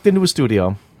he walked into a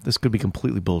studio. This could be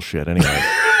completely bullshit anyway.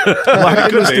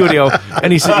 Walked into a studio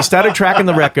and he started tracking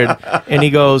the record, and he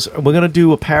goes, "We're going to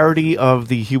do a parody of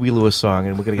the Huey Lewis song,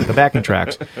 and we're going to get the backing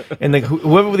tracks." And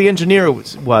whoever the engineer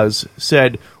was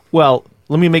said, "Well,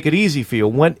 let me make it easy for you."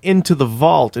 Went into the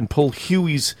vault and pulled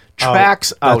Huey's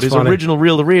tracks out, that's his funny. original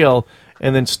reel-to-reel,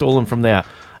 and then stole them from there.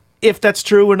 If that's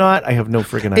true or not, I have no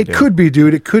friggin' idea. It could be,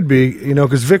 dude. It could be,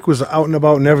 because Vic was out and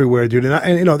about and everywhere, dude.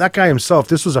 And that guy himself,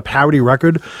 this was a parody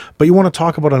record, but you want to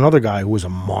talk about another guy who was a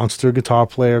monster guitar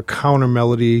player, counter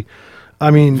melody. I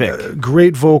mean, Vic.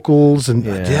 great vocals, and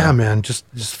Yeah. man, just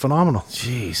phenomenal.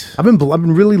 Jeez. I've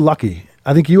been really lucky.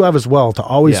 I think you have as well, to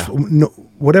always, Yeah.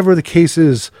 whatever the case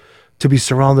is, to be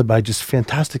surrounded by just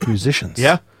fantastic musicians.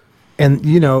 Yeah. And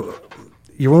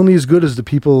you're only as good as the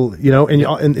people,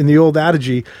 and in the old adage,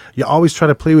 you always try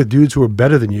to play with dudes who are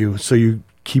better than you, so you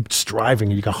keep striving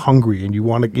and you get hungry and you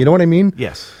want to, you know what I mean?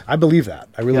 Yes. I believe that.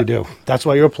 I really do. That's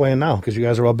why you're playing now, because you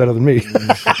guys are all better than me.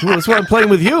 Well, that's why I'm playing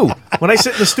with you. When I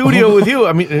sit in the studio with you,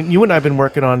 I mean, you and I have been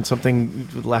working on something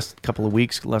the last couple of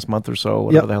weeks, last month or so,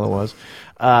 whatever Yep. the hell it was.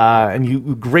 And you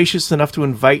were gracious enough to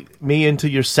invite me into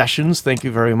your sessions. Thank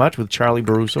you very much, with Charlie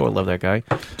Baruso. I love that guy.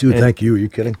 Dude, And- thank you. Are you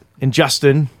kidding? And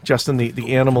Justin, the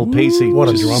animal Pacey. What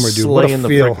a just drummer, dude. What a slaying the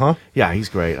feel, frick- huh? Yeah, he's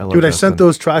great. I love Dude, I Justin. sent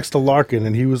those tracks to Larkin,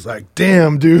 and he was like,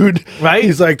 "Damn, dude!" Right?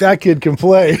 He's like, "That kid can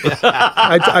play."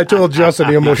 I told Justin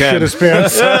he almost shit his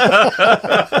pants.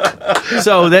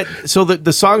 So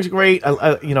the song's great.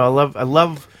 I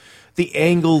love the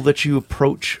angle that you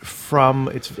approach from.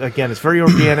 It's very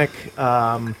organic.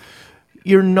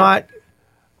 You're not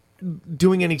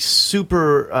doing any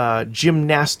super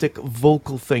gymnastic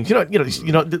vocal things. You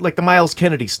know, like the Miles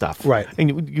Kennedy stuff, Right.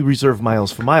 And you reserve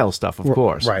Miles for Miles stuff, of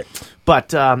course, right.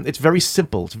 But it's very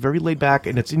simple. It's very laid back,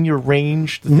 and it's in your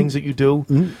range. The things that you do,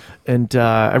 and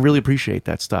I really appreciate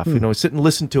that stuff. You know, sit and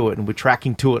listen to it, and we're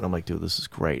tracking to it. And I'm like, dude, this is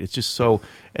great. It's just so.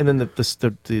 And then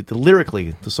the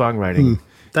lyrically, the songwriting.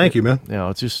 Thank you, man. You know,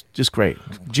 it's just great.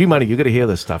 G Money, you got to hear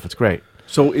this stuff. It's great.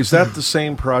 So is that the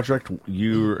same project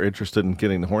you're interested in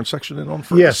getting the horn section in on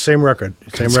first? Yes, same record.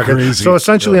 Same record. crazy. So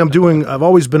essentially, I've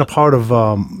always been a part of,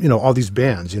 all these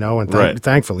bands, and Right.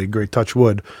 thankfully, great touch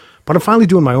wood. But I'm finally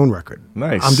doing my own record.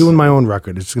 Nice. I'm doing my own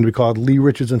record. It's going to be called Lee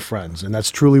Richards and Friends, and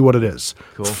that's truly what it is.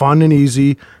 Cool. Fun and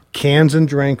easy, cans and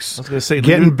drinks, was gonna say,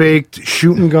 getting Lee- baked,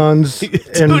 shooting guns,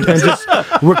 and just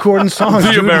recording songs.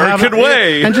 The American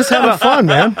way. And just having fun,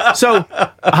 man. So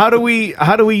how do we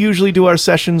usually do our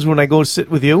sessions when I go sit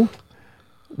with you?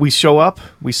 We show up,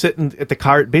 we sit at the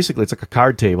card. Basically, it's like a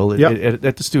card table Yep.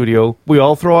 at the studio. We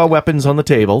all throw our weapons on the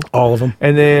table, All of them.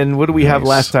 And then what do we have Nice.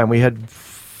 last time? We had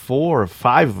 4 or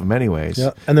 5 of them anyways.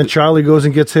 Yeah. And then Charlie goes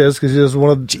and gets his because he doesn't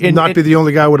want to not be the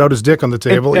only guy without his dick on the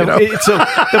table. So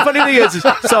the funny thing is,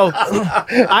 so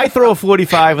I throw a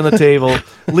 45 on the table.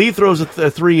 Lee throws a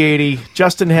 380.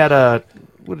 Justin had a,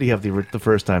 what did he have the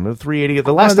first time? A 380.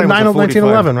 The last time was a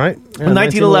 1911, right? Yeah,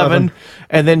 1911.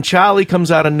 And then Charlie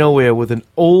comes out of nowhere with an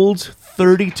old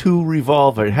 32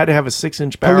 revolver. It had to have a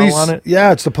 6-inch barrel on it.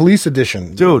 Yeah, it's the police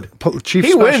edition. Dude, Chief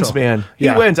he Special. wins, man. He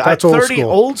Yeah, wins. That's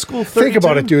old school 32. Think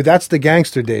about it, dude. That's the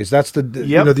gangster days. That's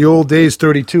the old days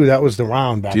 32. That was the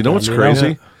round back Do you know then, what's know?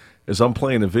 crazy? Is I'm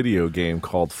playing a video game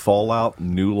called Fallout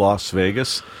New Las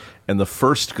Vegas, and the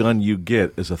first gun you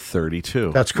get is a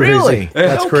 32. That's crazy. Really?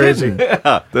 That's No crazy. kidding.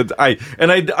 Yeah,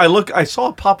 I saw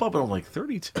it pop up, and I'm like,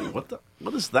 32.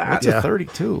 What is that? That's a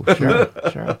 32.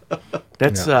 Sure.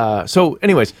 That's so.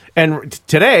 Anyways, and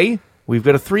today we've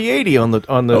got a 380 on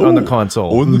the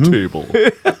console. On the table.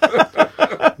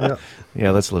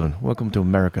 Yeah, that's living. Welcome to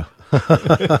America.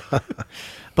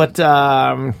 But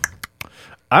I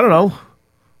don't know.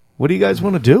 What do you guys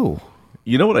want to do?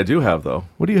 You know what I do have, though?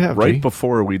 What do you have, Right G?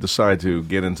 before we decide to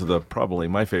get into the probably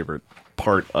my favorite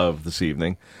part of this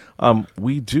evening,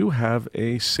 we do have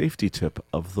a safety tip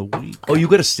of the week. Oh, you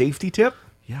got a safety tip?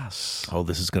 Yes. Oh,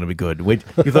 this is going to be good. Wait,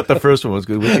 you thought the first one was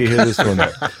good. Wait till you hear this one.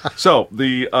 So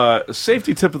the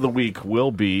safety tip of the week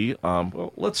will be,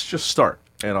 well, let's just start.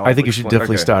 And I think you should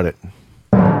definitely start it.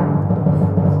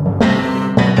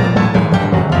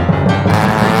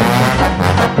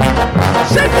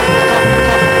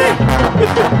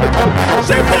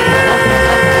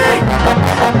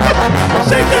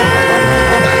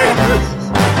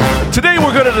 Today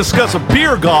we're going to discuss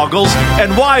beer goggles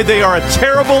and why they are a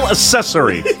terrible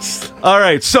accessory. All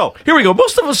right, so here we go.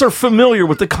 Most of us are familiar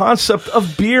with the concept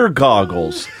of beer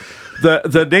goggles.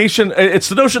 It's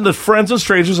the notion that friends and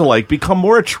strangers alike become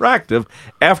more attractive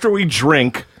after we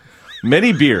drink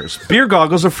many beers. Beer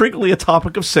goggles are frequently a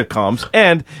topic of sitcoms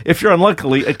and, if you're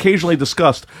unlucky, occasionally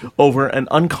discussed over an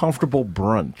uncomfortable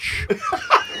brunch.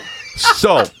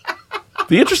 So,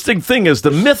 the interesting thing is the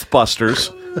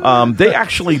Mythbusters, they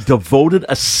actually devoted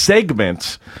a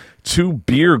segment to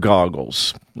beer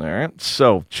goggles. All right,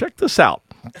 so check this out.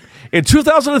 In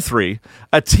 2003,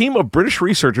 a team of British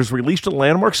researchers released a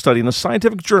landmark study in the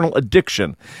scientific journal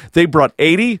Addiction. They brought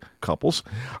 80 couples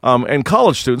and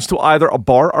college students to either a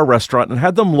bar or restaurant and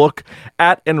had them look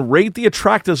at and rate the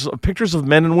attractiveness of pictures of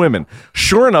men and women.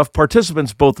 Sure enough,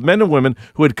 participants, both men and women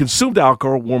who had consumed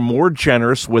alcohol, were more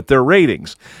generous with their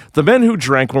ratings. The men who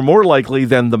drank were more likely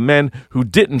than the men who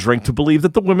didn't drink to believe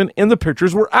that the women in the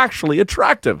pictures were actually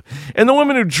attractive. And the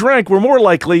women who drank were more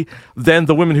likely than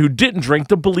the women who didn't drink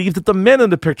to believe that the men in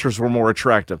the pictures were more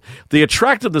attractive. The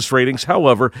attractiveness ratings,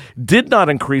 however, did not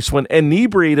increase when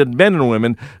inebriated men and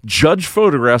women judged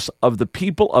photographs of the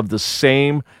people of the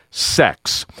same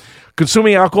sex.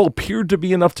 Consuming alcohol appeared to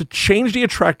be enough to change the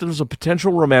attractiveness of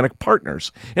potential romantic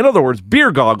partners. In other words,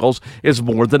 beer goggles is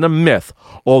more than a myth.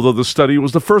 Although the study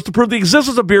was the first to prove the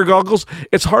existence of beer goggles,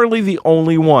 it's hardly the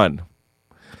only one.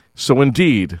 So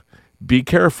indeed, be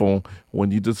careful when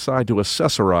you decide to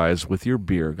accessorize with your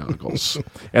beer goggles.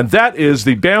 And that is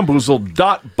the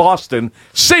Bamboozled.Boston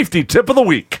safety tip of the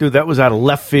week. Dude, that was out of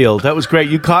left field. That was great.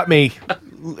 You caught me.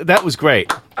 That was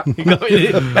great.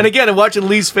 And again, I'm watching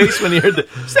Lee's face when he heard the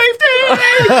safety.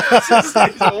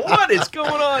 What is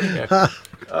going on here?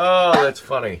 Oh, that's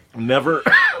funny. Never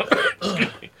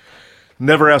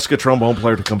ask a trombone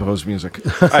player to compose music.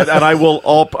 And I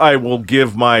will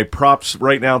give my props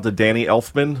right now to Danny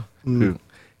Elfman, who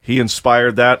he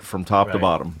inspired that from top to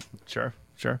bottom. Sure.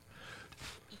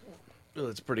 Oh,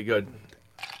 that's pretty good.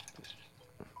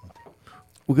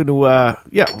 We're going to,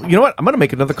 you know what? I'm going to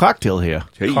make another cocktail here.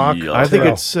 Hey, I think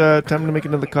it's time to make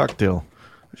another cocktail.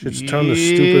 Just turn the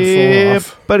stupid phone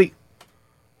off. Buddy.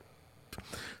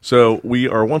 So we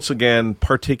are once again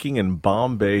partaking in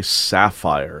Bombay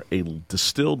Sapphire, a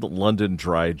distilled London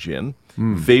dry gin,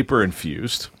 vapor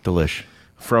infused, Delish.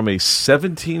 from a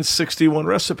 1761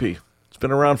 recipe. It's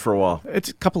been around for a while. It's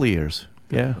a couple of years.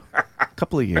 Yeah. a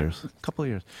couple of years.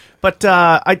 But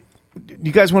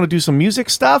you guys want to do some music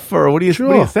stuff, or what do you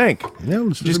think? Yeah,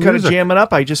 let's do Just some kind of music. jam it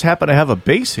up. I just happen to have a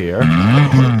bass here.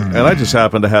 And I just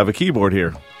happen to have a keyboard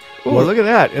here. Oh, look at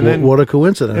that! And then What a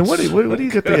coincidence. and what do you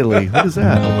got there, Lee? What is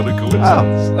that? What a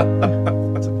coincidence.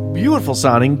 Wow, it's a beautiful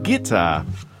sounding guitar.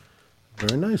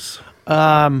 Very nice.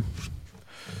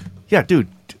 Yeah, dude.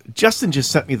 Justin just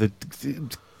sent me the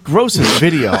grossest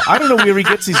video. I don't know where he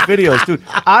gets these videos, dude.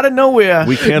 Out of nowhere.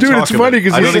 We can't Dude, talk it's about funny it.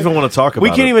 'cause I we don't said- even want to talk about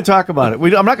it. We can't even talk about it.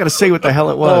 I'm not going to say what the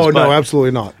hell it was. Oh, but no,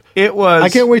 absolutely not. It was. I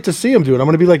can't wait to see him, dude. I'm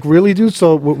going to be like, really, dude?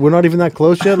 So we're not even that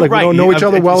close yet? Like, Right. we don't know each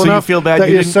other well So you enough feel bad that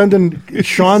you you're didn't- sending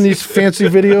Sean these fancy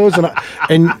videos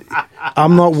and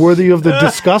I'm not worthy of the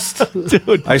disgust?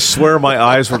 Dude. I swear my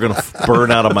eyes were going to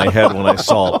burn out of my head when I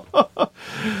saw it.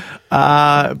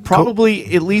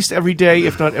 Probably at least every day,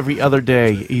 if not every other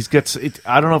day. He's gets.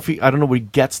 I don't know where he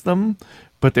gets them,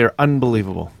 but they're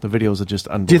unbelievable. The videos are just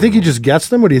unbelievable. Do you think he just gets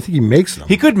them or do you think he makes them?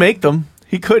 He could make them.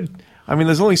 He could. I mean,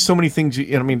 there's only so many things.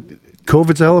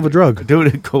 COVID's a hell of a drug.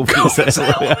 Dude,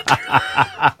 COVID.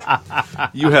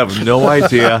 You have no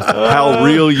idea how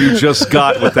real you just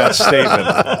got with that statement.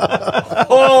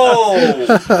 Oh,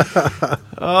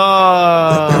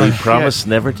 We promise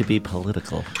never to be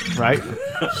political. right?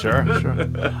 Sure. I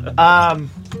don't know.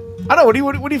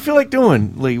 What do you feel like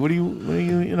doing, Lee? What do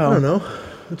you I don't know.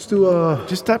 Let's do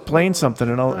Just start playing something,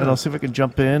 and I'll see if I can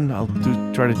jump in. I'll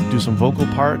try to do some vocal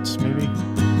parts, maybe.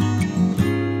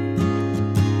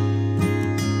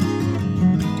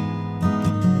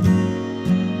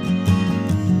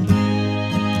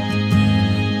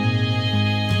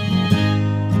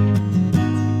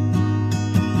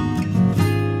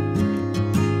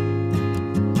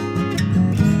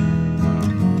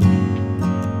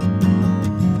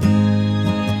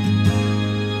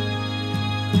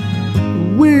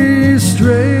 We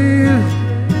stray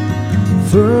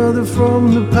further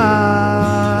from the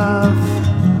path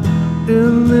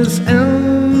in this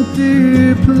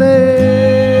empty place,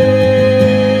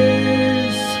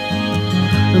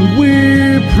 and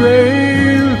we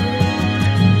pray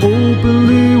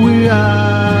openly. We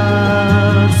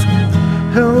ask,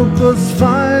 help us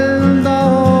find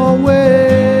our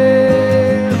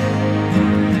way,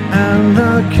 and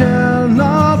I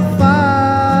cannot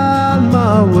find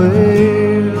my way.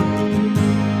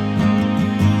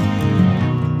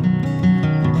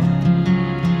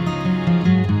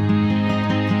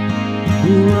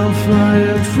 I'm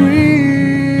flying free,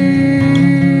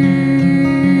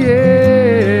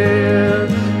 yeah,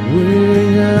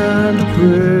 waiting and a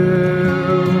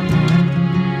prayer.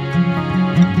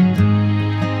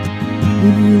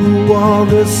 You are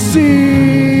the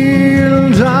seal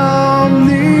down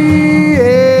the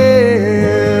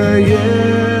air, yeah.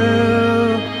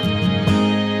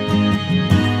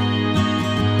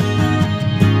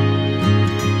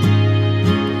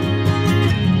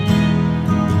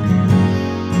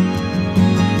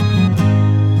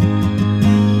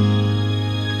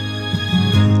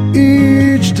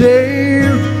 Each day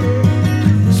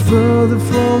is further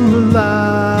from the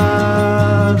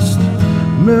last.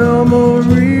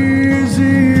 Memories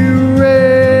erased,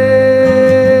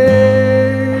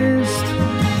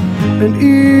 and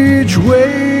each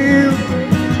wave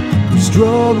we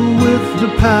struggle with the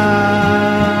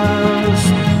past.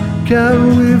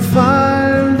 Can we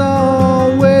find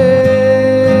our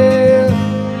way?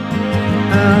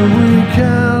 And we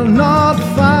cannot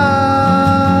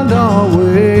find our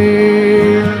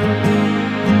way.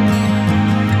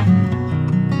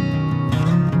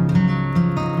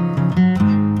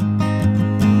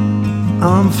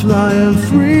 I'm flying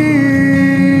free,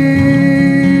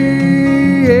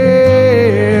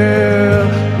 yeah,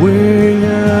 waiting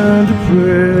and a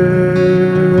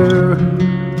prayer.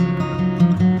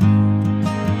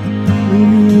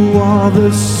 You are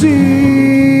the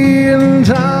seal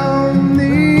down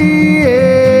the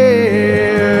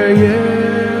air, yeah.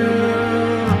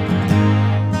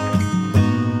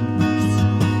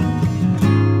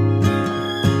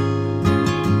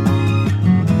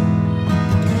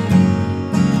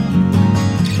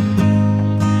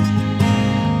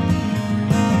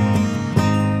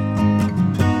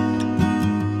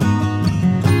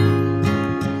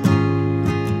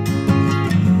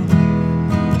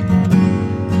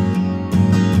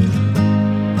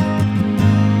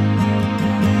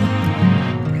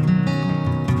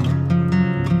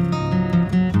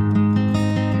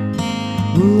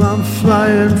 I'm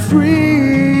flying free,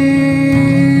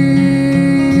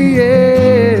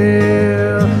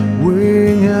 yeah,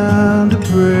 waiting and a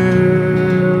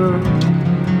prayer.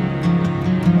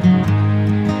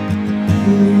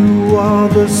 You are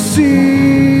the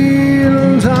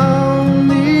seal down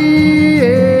the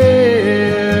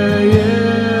air, yeah.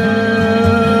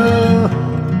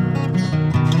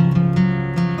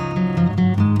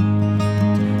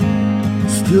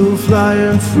 Still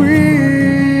flying free.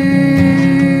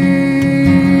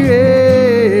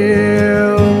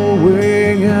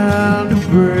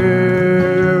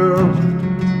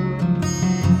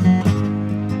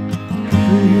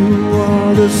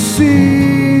 The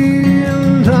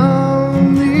seal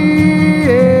down the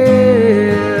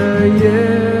air,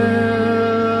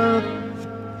 yeah.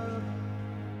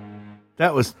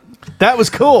 That was That was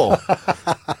cool.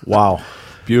 Wow.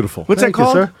 Beautiful. What's Thank that you,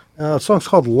 called? sir. The song's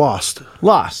called Lost.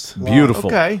 Lost. Beautiful.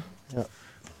 Okay.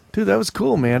 Dude, that was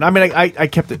cool, man. I mean, I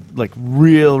kept it like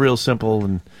real simple,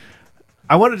 and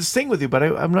I wanted to sing with you, but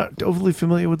I'm not overly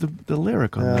familiar with the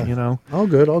lyric on that, you know. All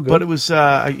good. But it was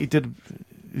it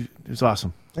was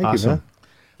awesome. Thank awesome. you, man.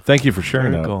 Thank you for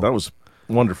sharing Very that. cool. That was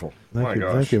wonderful. Thank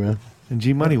you. Thank you, man. And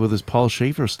G Money with his Paul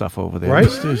Schaefer stuff over there. Right?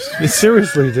 It's-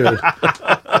 Seriously, dude.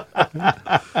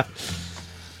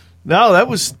 no, that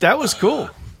was cool.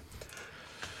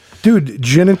 Dude,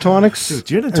 gin and tonics. Dude,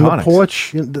 gin and in tonics. the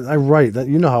porch. I write that.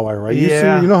 You know how I write.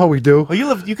 Yeah. You know how we do. Well,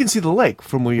 you can see the lake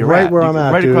from where you're Right at. where I'm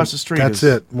at, right dude. across the street. That's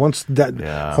is- it. Once that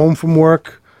Yeah. home from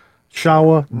work,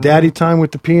 shower, daddy time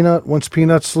with the peanut. Once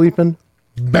Peanut's sleeping,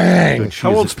 bang. Dude,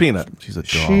 How old's Peanut? She's a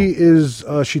doll. She is.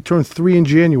 She turned 3 in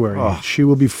January. She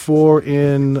will be 4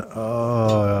 in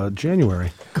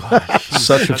January.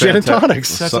 Such a Gin and fanta- tonics.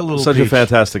 Such a little such a peach.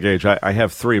 fantastic age. I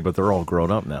have 3, but they're all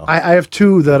grown up now. I have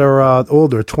 2 that are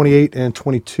older, 28 and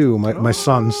 22. My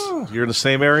sons. You're in the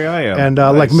same area I am. And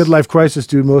Nice. like midlife crisis,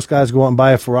 dude. Most guys go out and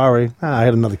buy a Ferrari. I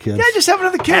had another kid. Yeah, just have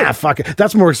another kid. Ah, fuck it.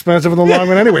 That's more expensive in the long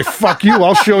run anyway. Fuck you.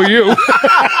 I'll show you.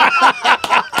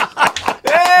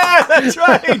 Yeah, that's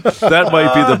right. That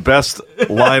might be the best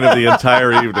line of the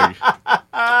entire evening.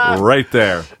 Right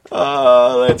there.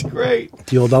 Oh, that's great.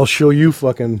 The old "I'll show you"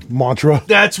 fucking mantra.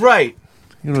 That's right.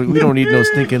 You know, we don't need no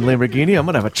stinking Lamborghini. I'm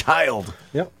gonna have a child.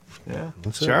 Yep. Yeah,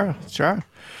 sure.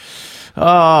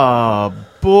 Oh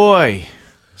boy.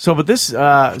 So, but this,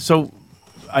 so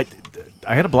I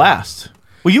had a blast.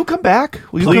 Will you come back?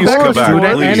 Will you Please come back, dude.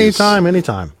 please.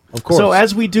 Anytime. Of course. So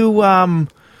as we do,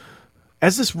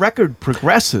 as this record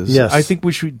progresses, Yes. I think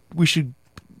we should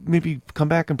maybe come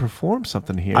back and perform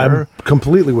something here. I'm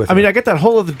completely with you. I mean, I got that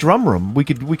whole other drum room. We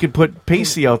could put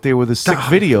Pacey out there with his sick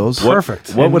videos.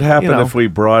 Perfect. What would happen you know, if we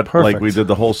brought, like perfect. we did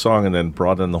the whole song and then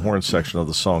brought in the horn section of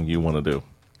the song you want to do?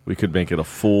 We could make it a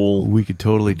full, We could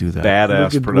totally do that.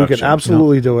 badass we production. could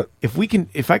absolutely do it.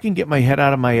 If I can get my head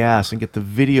out of my ass and get the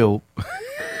video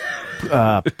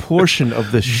portion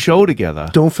of this show together.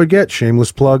 Don't forget,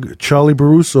 shameless plug, Charlie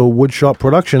Baruso, Woodshop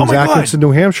Productions, Oh my God. Atkinson,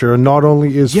 New Hampshire. Not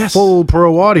only is Yes. full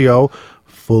pro audio,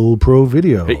 full pro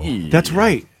video. Hey. That's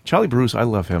right. Charlie Bruce, I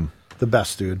love him. The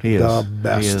best, dude. He is. The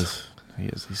best. He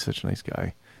is. He's such a nice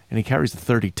guy. And he carries the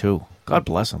 32. God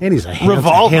bless him. And he's a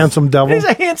Revolver. handsome devil. He's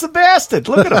a handsome bastard.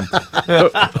 Look at him.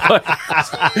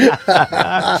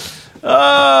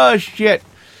 Oh, shit.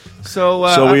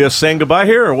 So we saying goodbye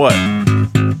here or what?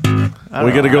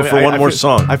 We got to go for one more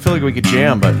song. I feel like we could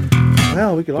jam, but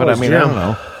Well, we could I always mean, jam. I don't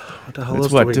know. What the hell It's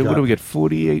else what? do we What got? do we get?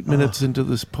 48 minutes into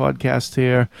this podcast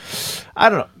here. I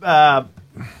don't know. I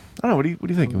don't know. What do you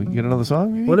think? Can we get another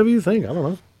song? Maybe? Whatever you think. I don't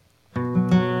know. I'm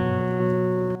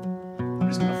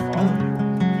just gonna follow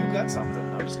you. You got something.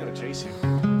 I'm just gonna chase you.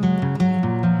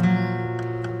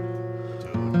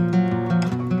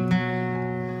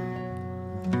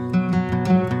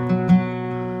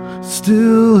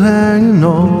 Still hanging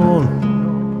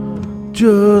on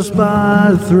just by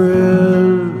a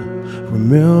thread,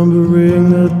 remembering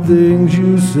the things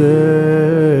you said.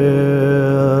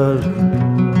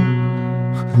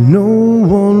 No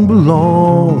one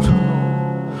belongs,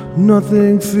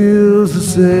 nothing feels the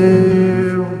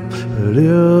same, but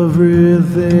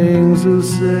everything's the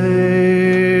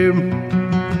same.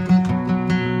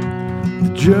 The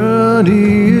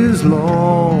journey is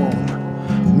long,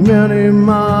 many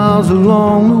miles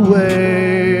along the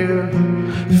way.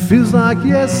 It feels like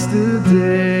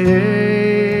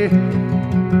yesterday.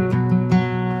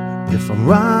 If I'm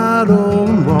right or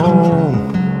I'm wrong,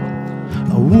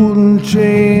 I wouldn't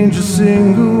change a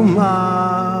single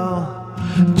mile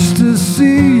just to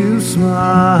see you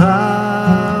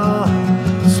smile,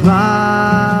 smile.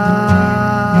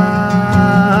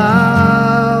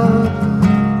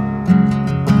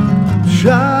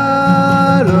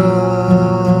 Try to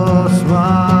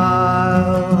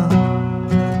smile,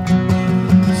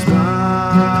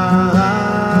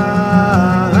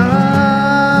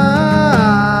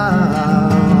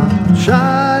 smile.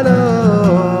 Try to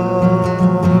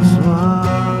smile.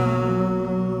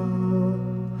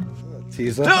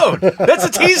 Teaser. Dude, that's a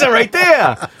teaser right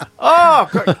there. Oh,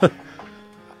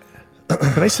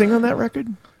 can I sing on that record?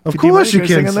 Of Could you course you mind?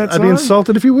 Can I can. sing on that I'd be song?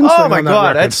 insulted if you wouldn't sing Oh my on that God,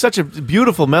 record. that's such a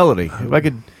beautiful melody. If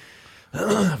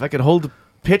I could hold the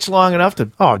pitch long enough to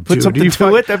Oh, put dude, something you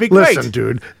to it, that'd be great. Listen,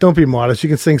 dude, don't be modest. You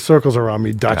can sing circles around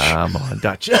me, Dutch. Come on,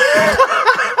 Dutch.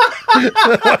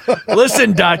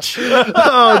 Listen, Dutch.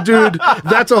 Oh, dude,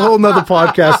 that's a whole nother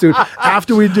podcast, dude.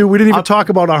 After we didn't even talk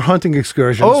about our hunting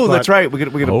excursions. Oh, but- that's right. We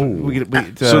get.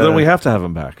 So then we have to have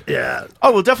him back. Yeah.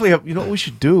 Oh, we'll definitely have. You know what we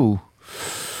should do?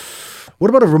 What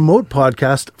about a remote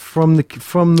podcast from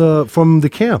the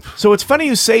camp? So it's funny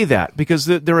you say that because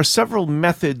there are several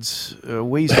methods,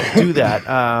 ways to do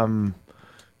that.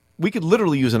 We could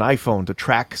literally use an iPhone to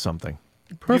track something.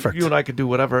 Perfect. You and I could do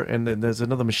whatever. And then there's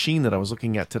another machine that I was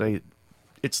looking at today.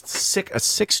 It's a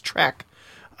 6-track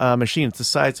machine. It's the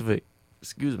size of a.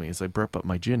 Excuse me, as I burp up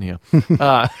my gin here. It's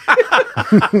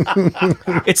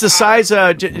the size,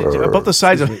 about the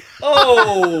size of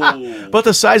about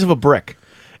the size of a brick,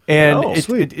 and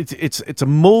it's a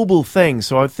mobile thing.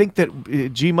 So I think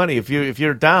that G Money, if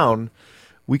you're down,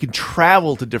 we can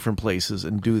travel to different places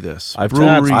and do this. I've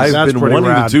That's been pretty wanting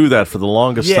rad. to do that for the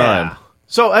longest time.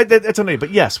 So that's another.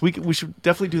 But yes, we should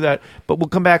definitely do that. But we'll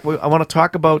come back. I want to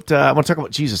talk about. I want to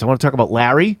talk about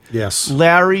Larry. Yes.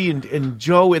 Larry and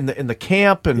Joe in the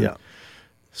camp and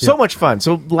so much fun.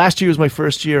 So last year was my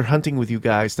first year hunting with you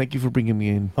guys. Thank you for bringing me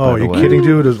in. Oh, you're kidding,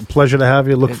 dude! It's a pleasure to have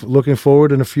you. Looking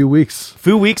forward in a few weeks.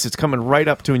 Few weeks. It's coming right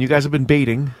up to, and you guys have been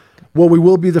baiting. Well, we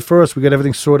will be the first. We got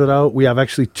everything sorted out. We have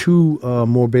actually 2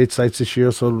 more bait sites this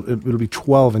year, so it'll be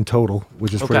 12 in total,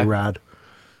 which is pretty rad.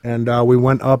 And we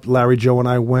went up, Larry, Joe, and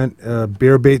I went,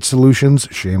 Bear Bait Solutions,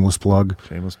 shameless plug.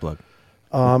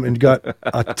 And got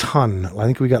a ton. I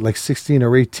think we got like 16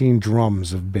 or 18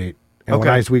 drums of bait.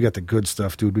 And we got the good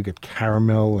stuff, dude. We got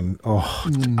caramel and,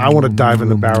 I want to dive in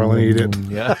the barrel and eat it.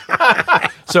 Yeah.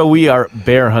 So we are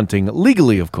bear hunting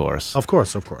legally, of course. Of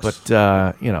course. But,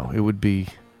 it would be...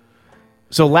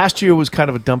 So last year was kind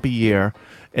of a dumpy year,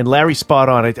 and Larry's spot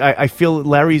on. I feel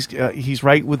Larry's, he's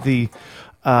right with the...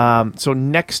 So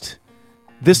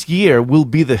this year will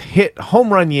be the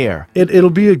home run year. It'll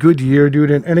be a good year,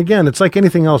 dude. And again, it's like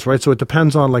anything else, right? So it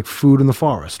depends on like food in the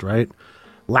forest, right?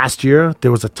 Last year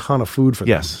there was a ton of food for them.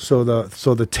 Yes. So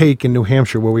the take in New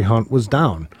Hampshire where we hunt was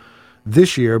down.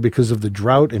 This year, because of the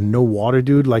drought and no water,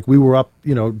 dude, like we were up,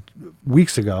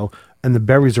 weeks ago, and the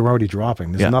berries are already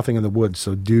dropping. There's nothing in the woods.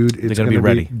 So, dude, it's going to be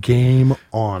ready. Game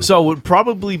on. So we'll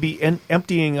probably be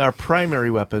emptying our primary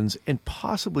weapons and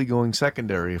possibly going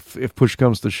secondary if push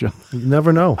comes to shove. You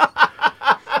never know.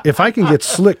 If I can get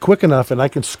slick quick enough and I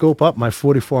can scope up my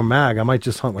 44 mag, I might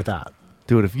just hunt with that.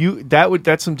 Dude,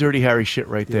 that's some Dirty Harry shit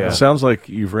right there. It sounds like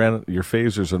your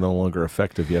phasers are no longer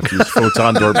effective. You have to use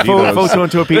photon torpedoes. Photon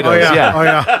torpedoes. Oh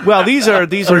yeah. Well, these are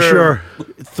sure.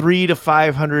 300 to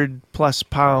 500 plus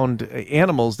pound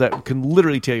animals that can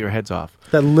literally tear your heads off.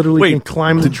 That literally can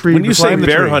climb the tree. When you say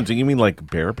bear hunting, you mean like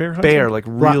bear hunting? Bear, like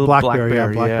real black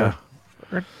bear. Bear.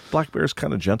 Are black bears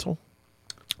kind of gentle?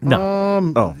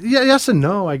 No. Yeah, yes and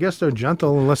no. I guess they're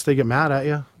gentle unless they get mad at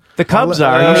you. The cubs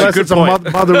are. Unless it's a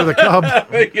mother with a cub.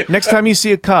 Next time you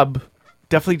see a cub,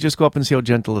 definitely just go up and see how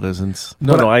gentle it is.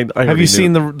 I have you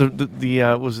seen the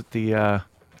was it the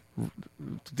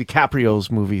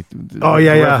DiCaprio's movie?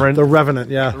 Revenant? The Revenant.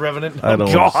 Yeah, The Revenant. I don't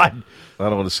God. I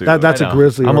don't want to see that's a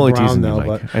grizzly. I'm or only brown teasing now, you,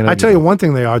 Mike. but I tell you one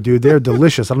thing, they are, dude. They're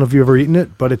delicious. I don't know if you've ever eaten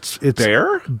it, but it's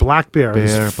bear. Black bear.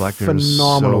 Black bear is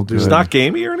phenomenal, so dude. It's not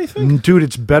gamey or anything, dude.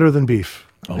 It's better than beef.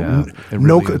 Oh, yeah,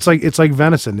 it's like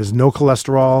venison. There's no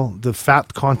cholesterol. The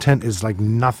fat content is like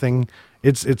nothing.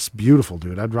 It's beautiful,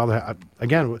 dude. I'd rather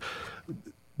again.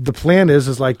 The plan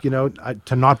is like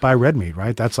to not buy red meat,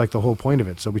 right? That's like the whole point of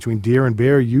it. So between deer and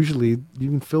bear, usually you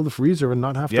can fill the freezer and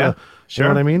not have to. Sure. You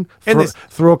know what I mean?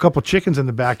 Throw a couple chickens in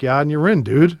the backyard and you're in,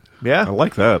 dude. Yeah, I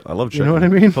like that. I love chicken. You know what I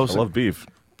mean? I love beef.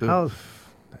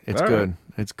 It's good.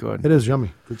 It's good. It is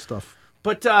yummy. Good stuff.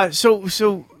 But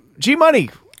so G Money.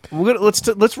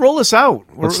 Let's roll this out.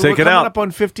 Let's take it coming out. Up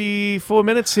on 54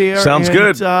 minutes here. Sounds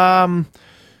good.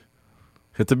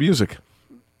 Hit the music,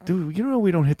 dude. You know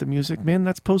we don't hit the music, man.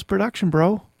 That's post production,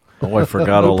 bro. Oh, I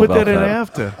forgot all put about that in that.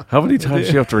 after. How many times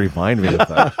do you have to remind me of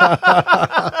that?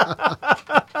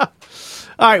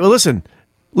 All right. Well, listen,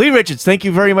 Lee Richards, thank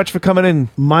you very much for coming in.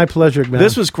 My pleasure, man.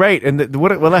 This was great, and Had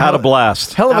a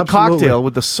blast. Hell of a Absolutely. cocktail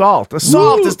with the salt. The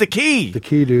salt is the key. The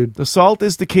key, dude. The salt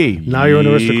is the key. Now you're an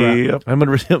aristocrat. Yep. I'm an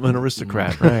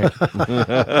aristocrat, right?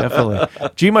 Definitely.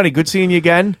 G Money, good seeing you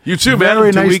again. You too, man.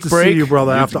 Very 2 nice week to break. see you,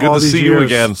 brother. After Good all to these see years. you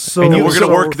again. So, And we're going to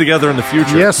work together in the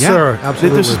future. Yes, sir.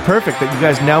 Absolutely. This is perfect that you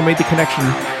guys now made the connection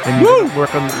and you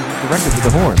work on the record with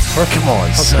the horns. Come on,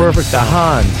 That's perfect. The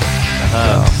Hans.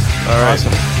 All right.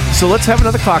 Awesome. So let's have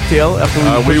another cocktail after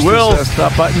we push will. this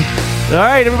stop button. All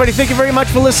right, everybody, thank you very much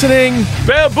for listening.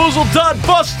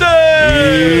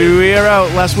 Bamboozle.busted! We are out.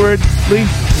 Last word, Lee?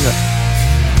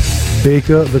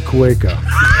 Baker the Quaker.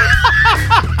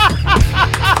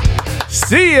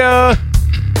 See ya!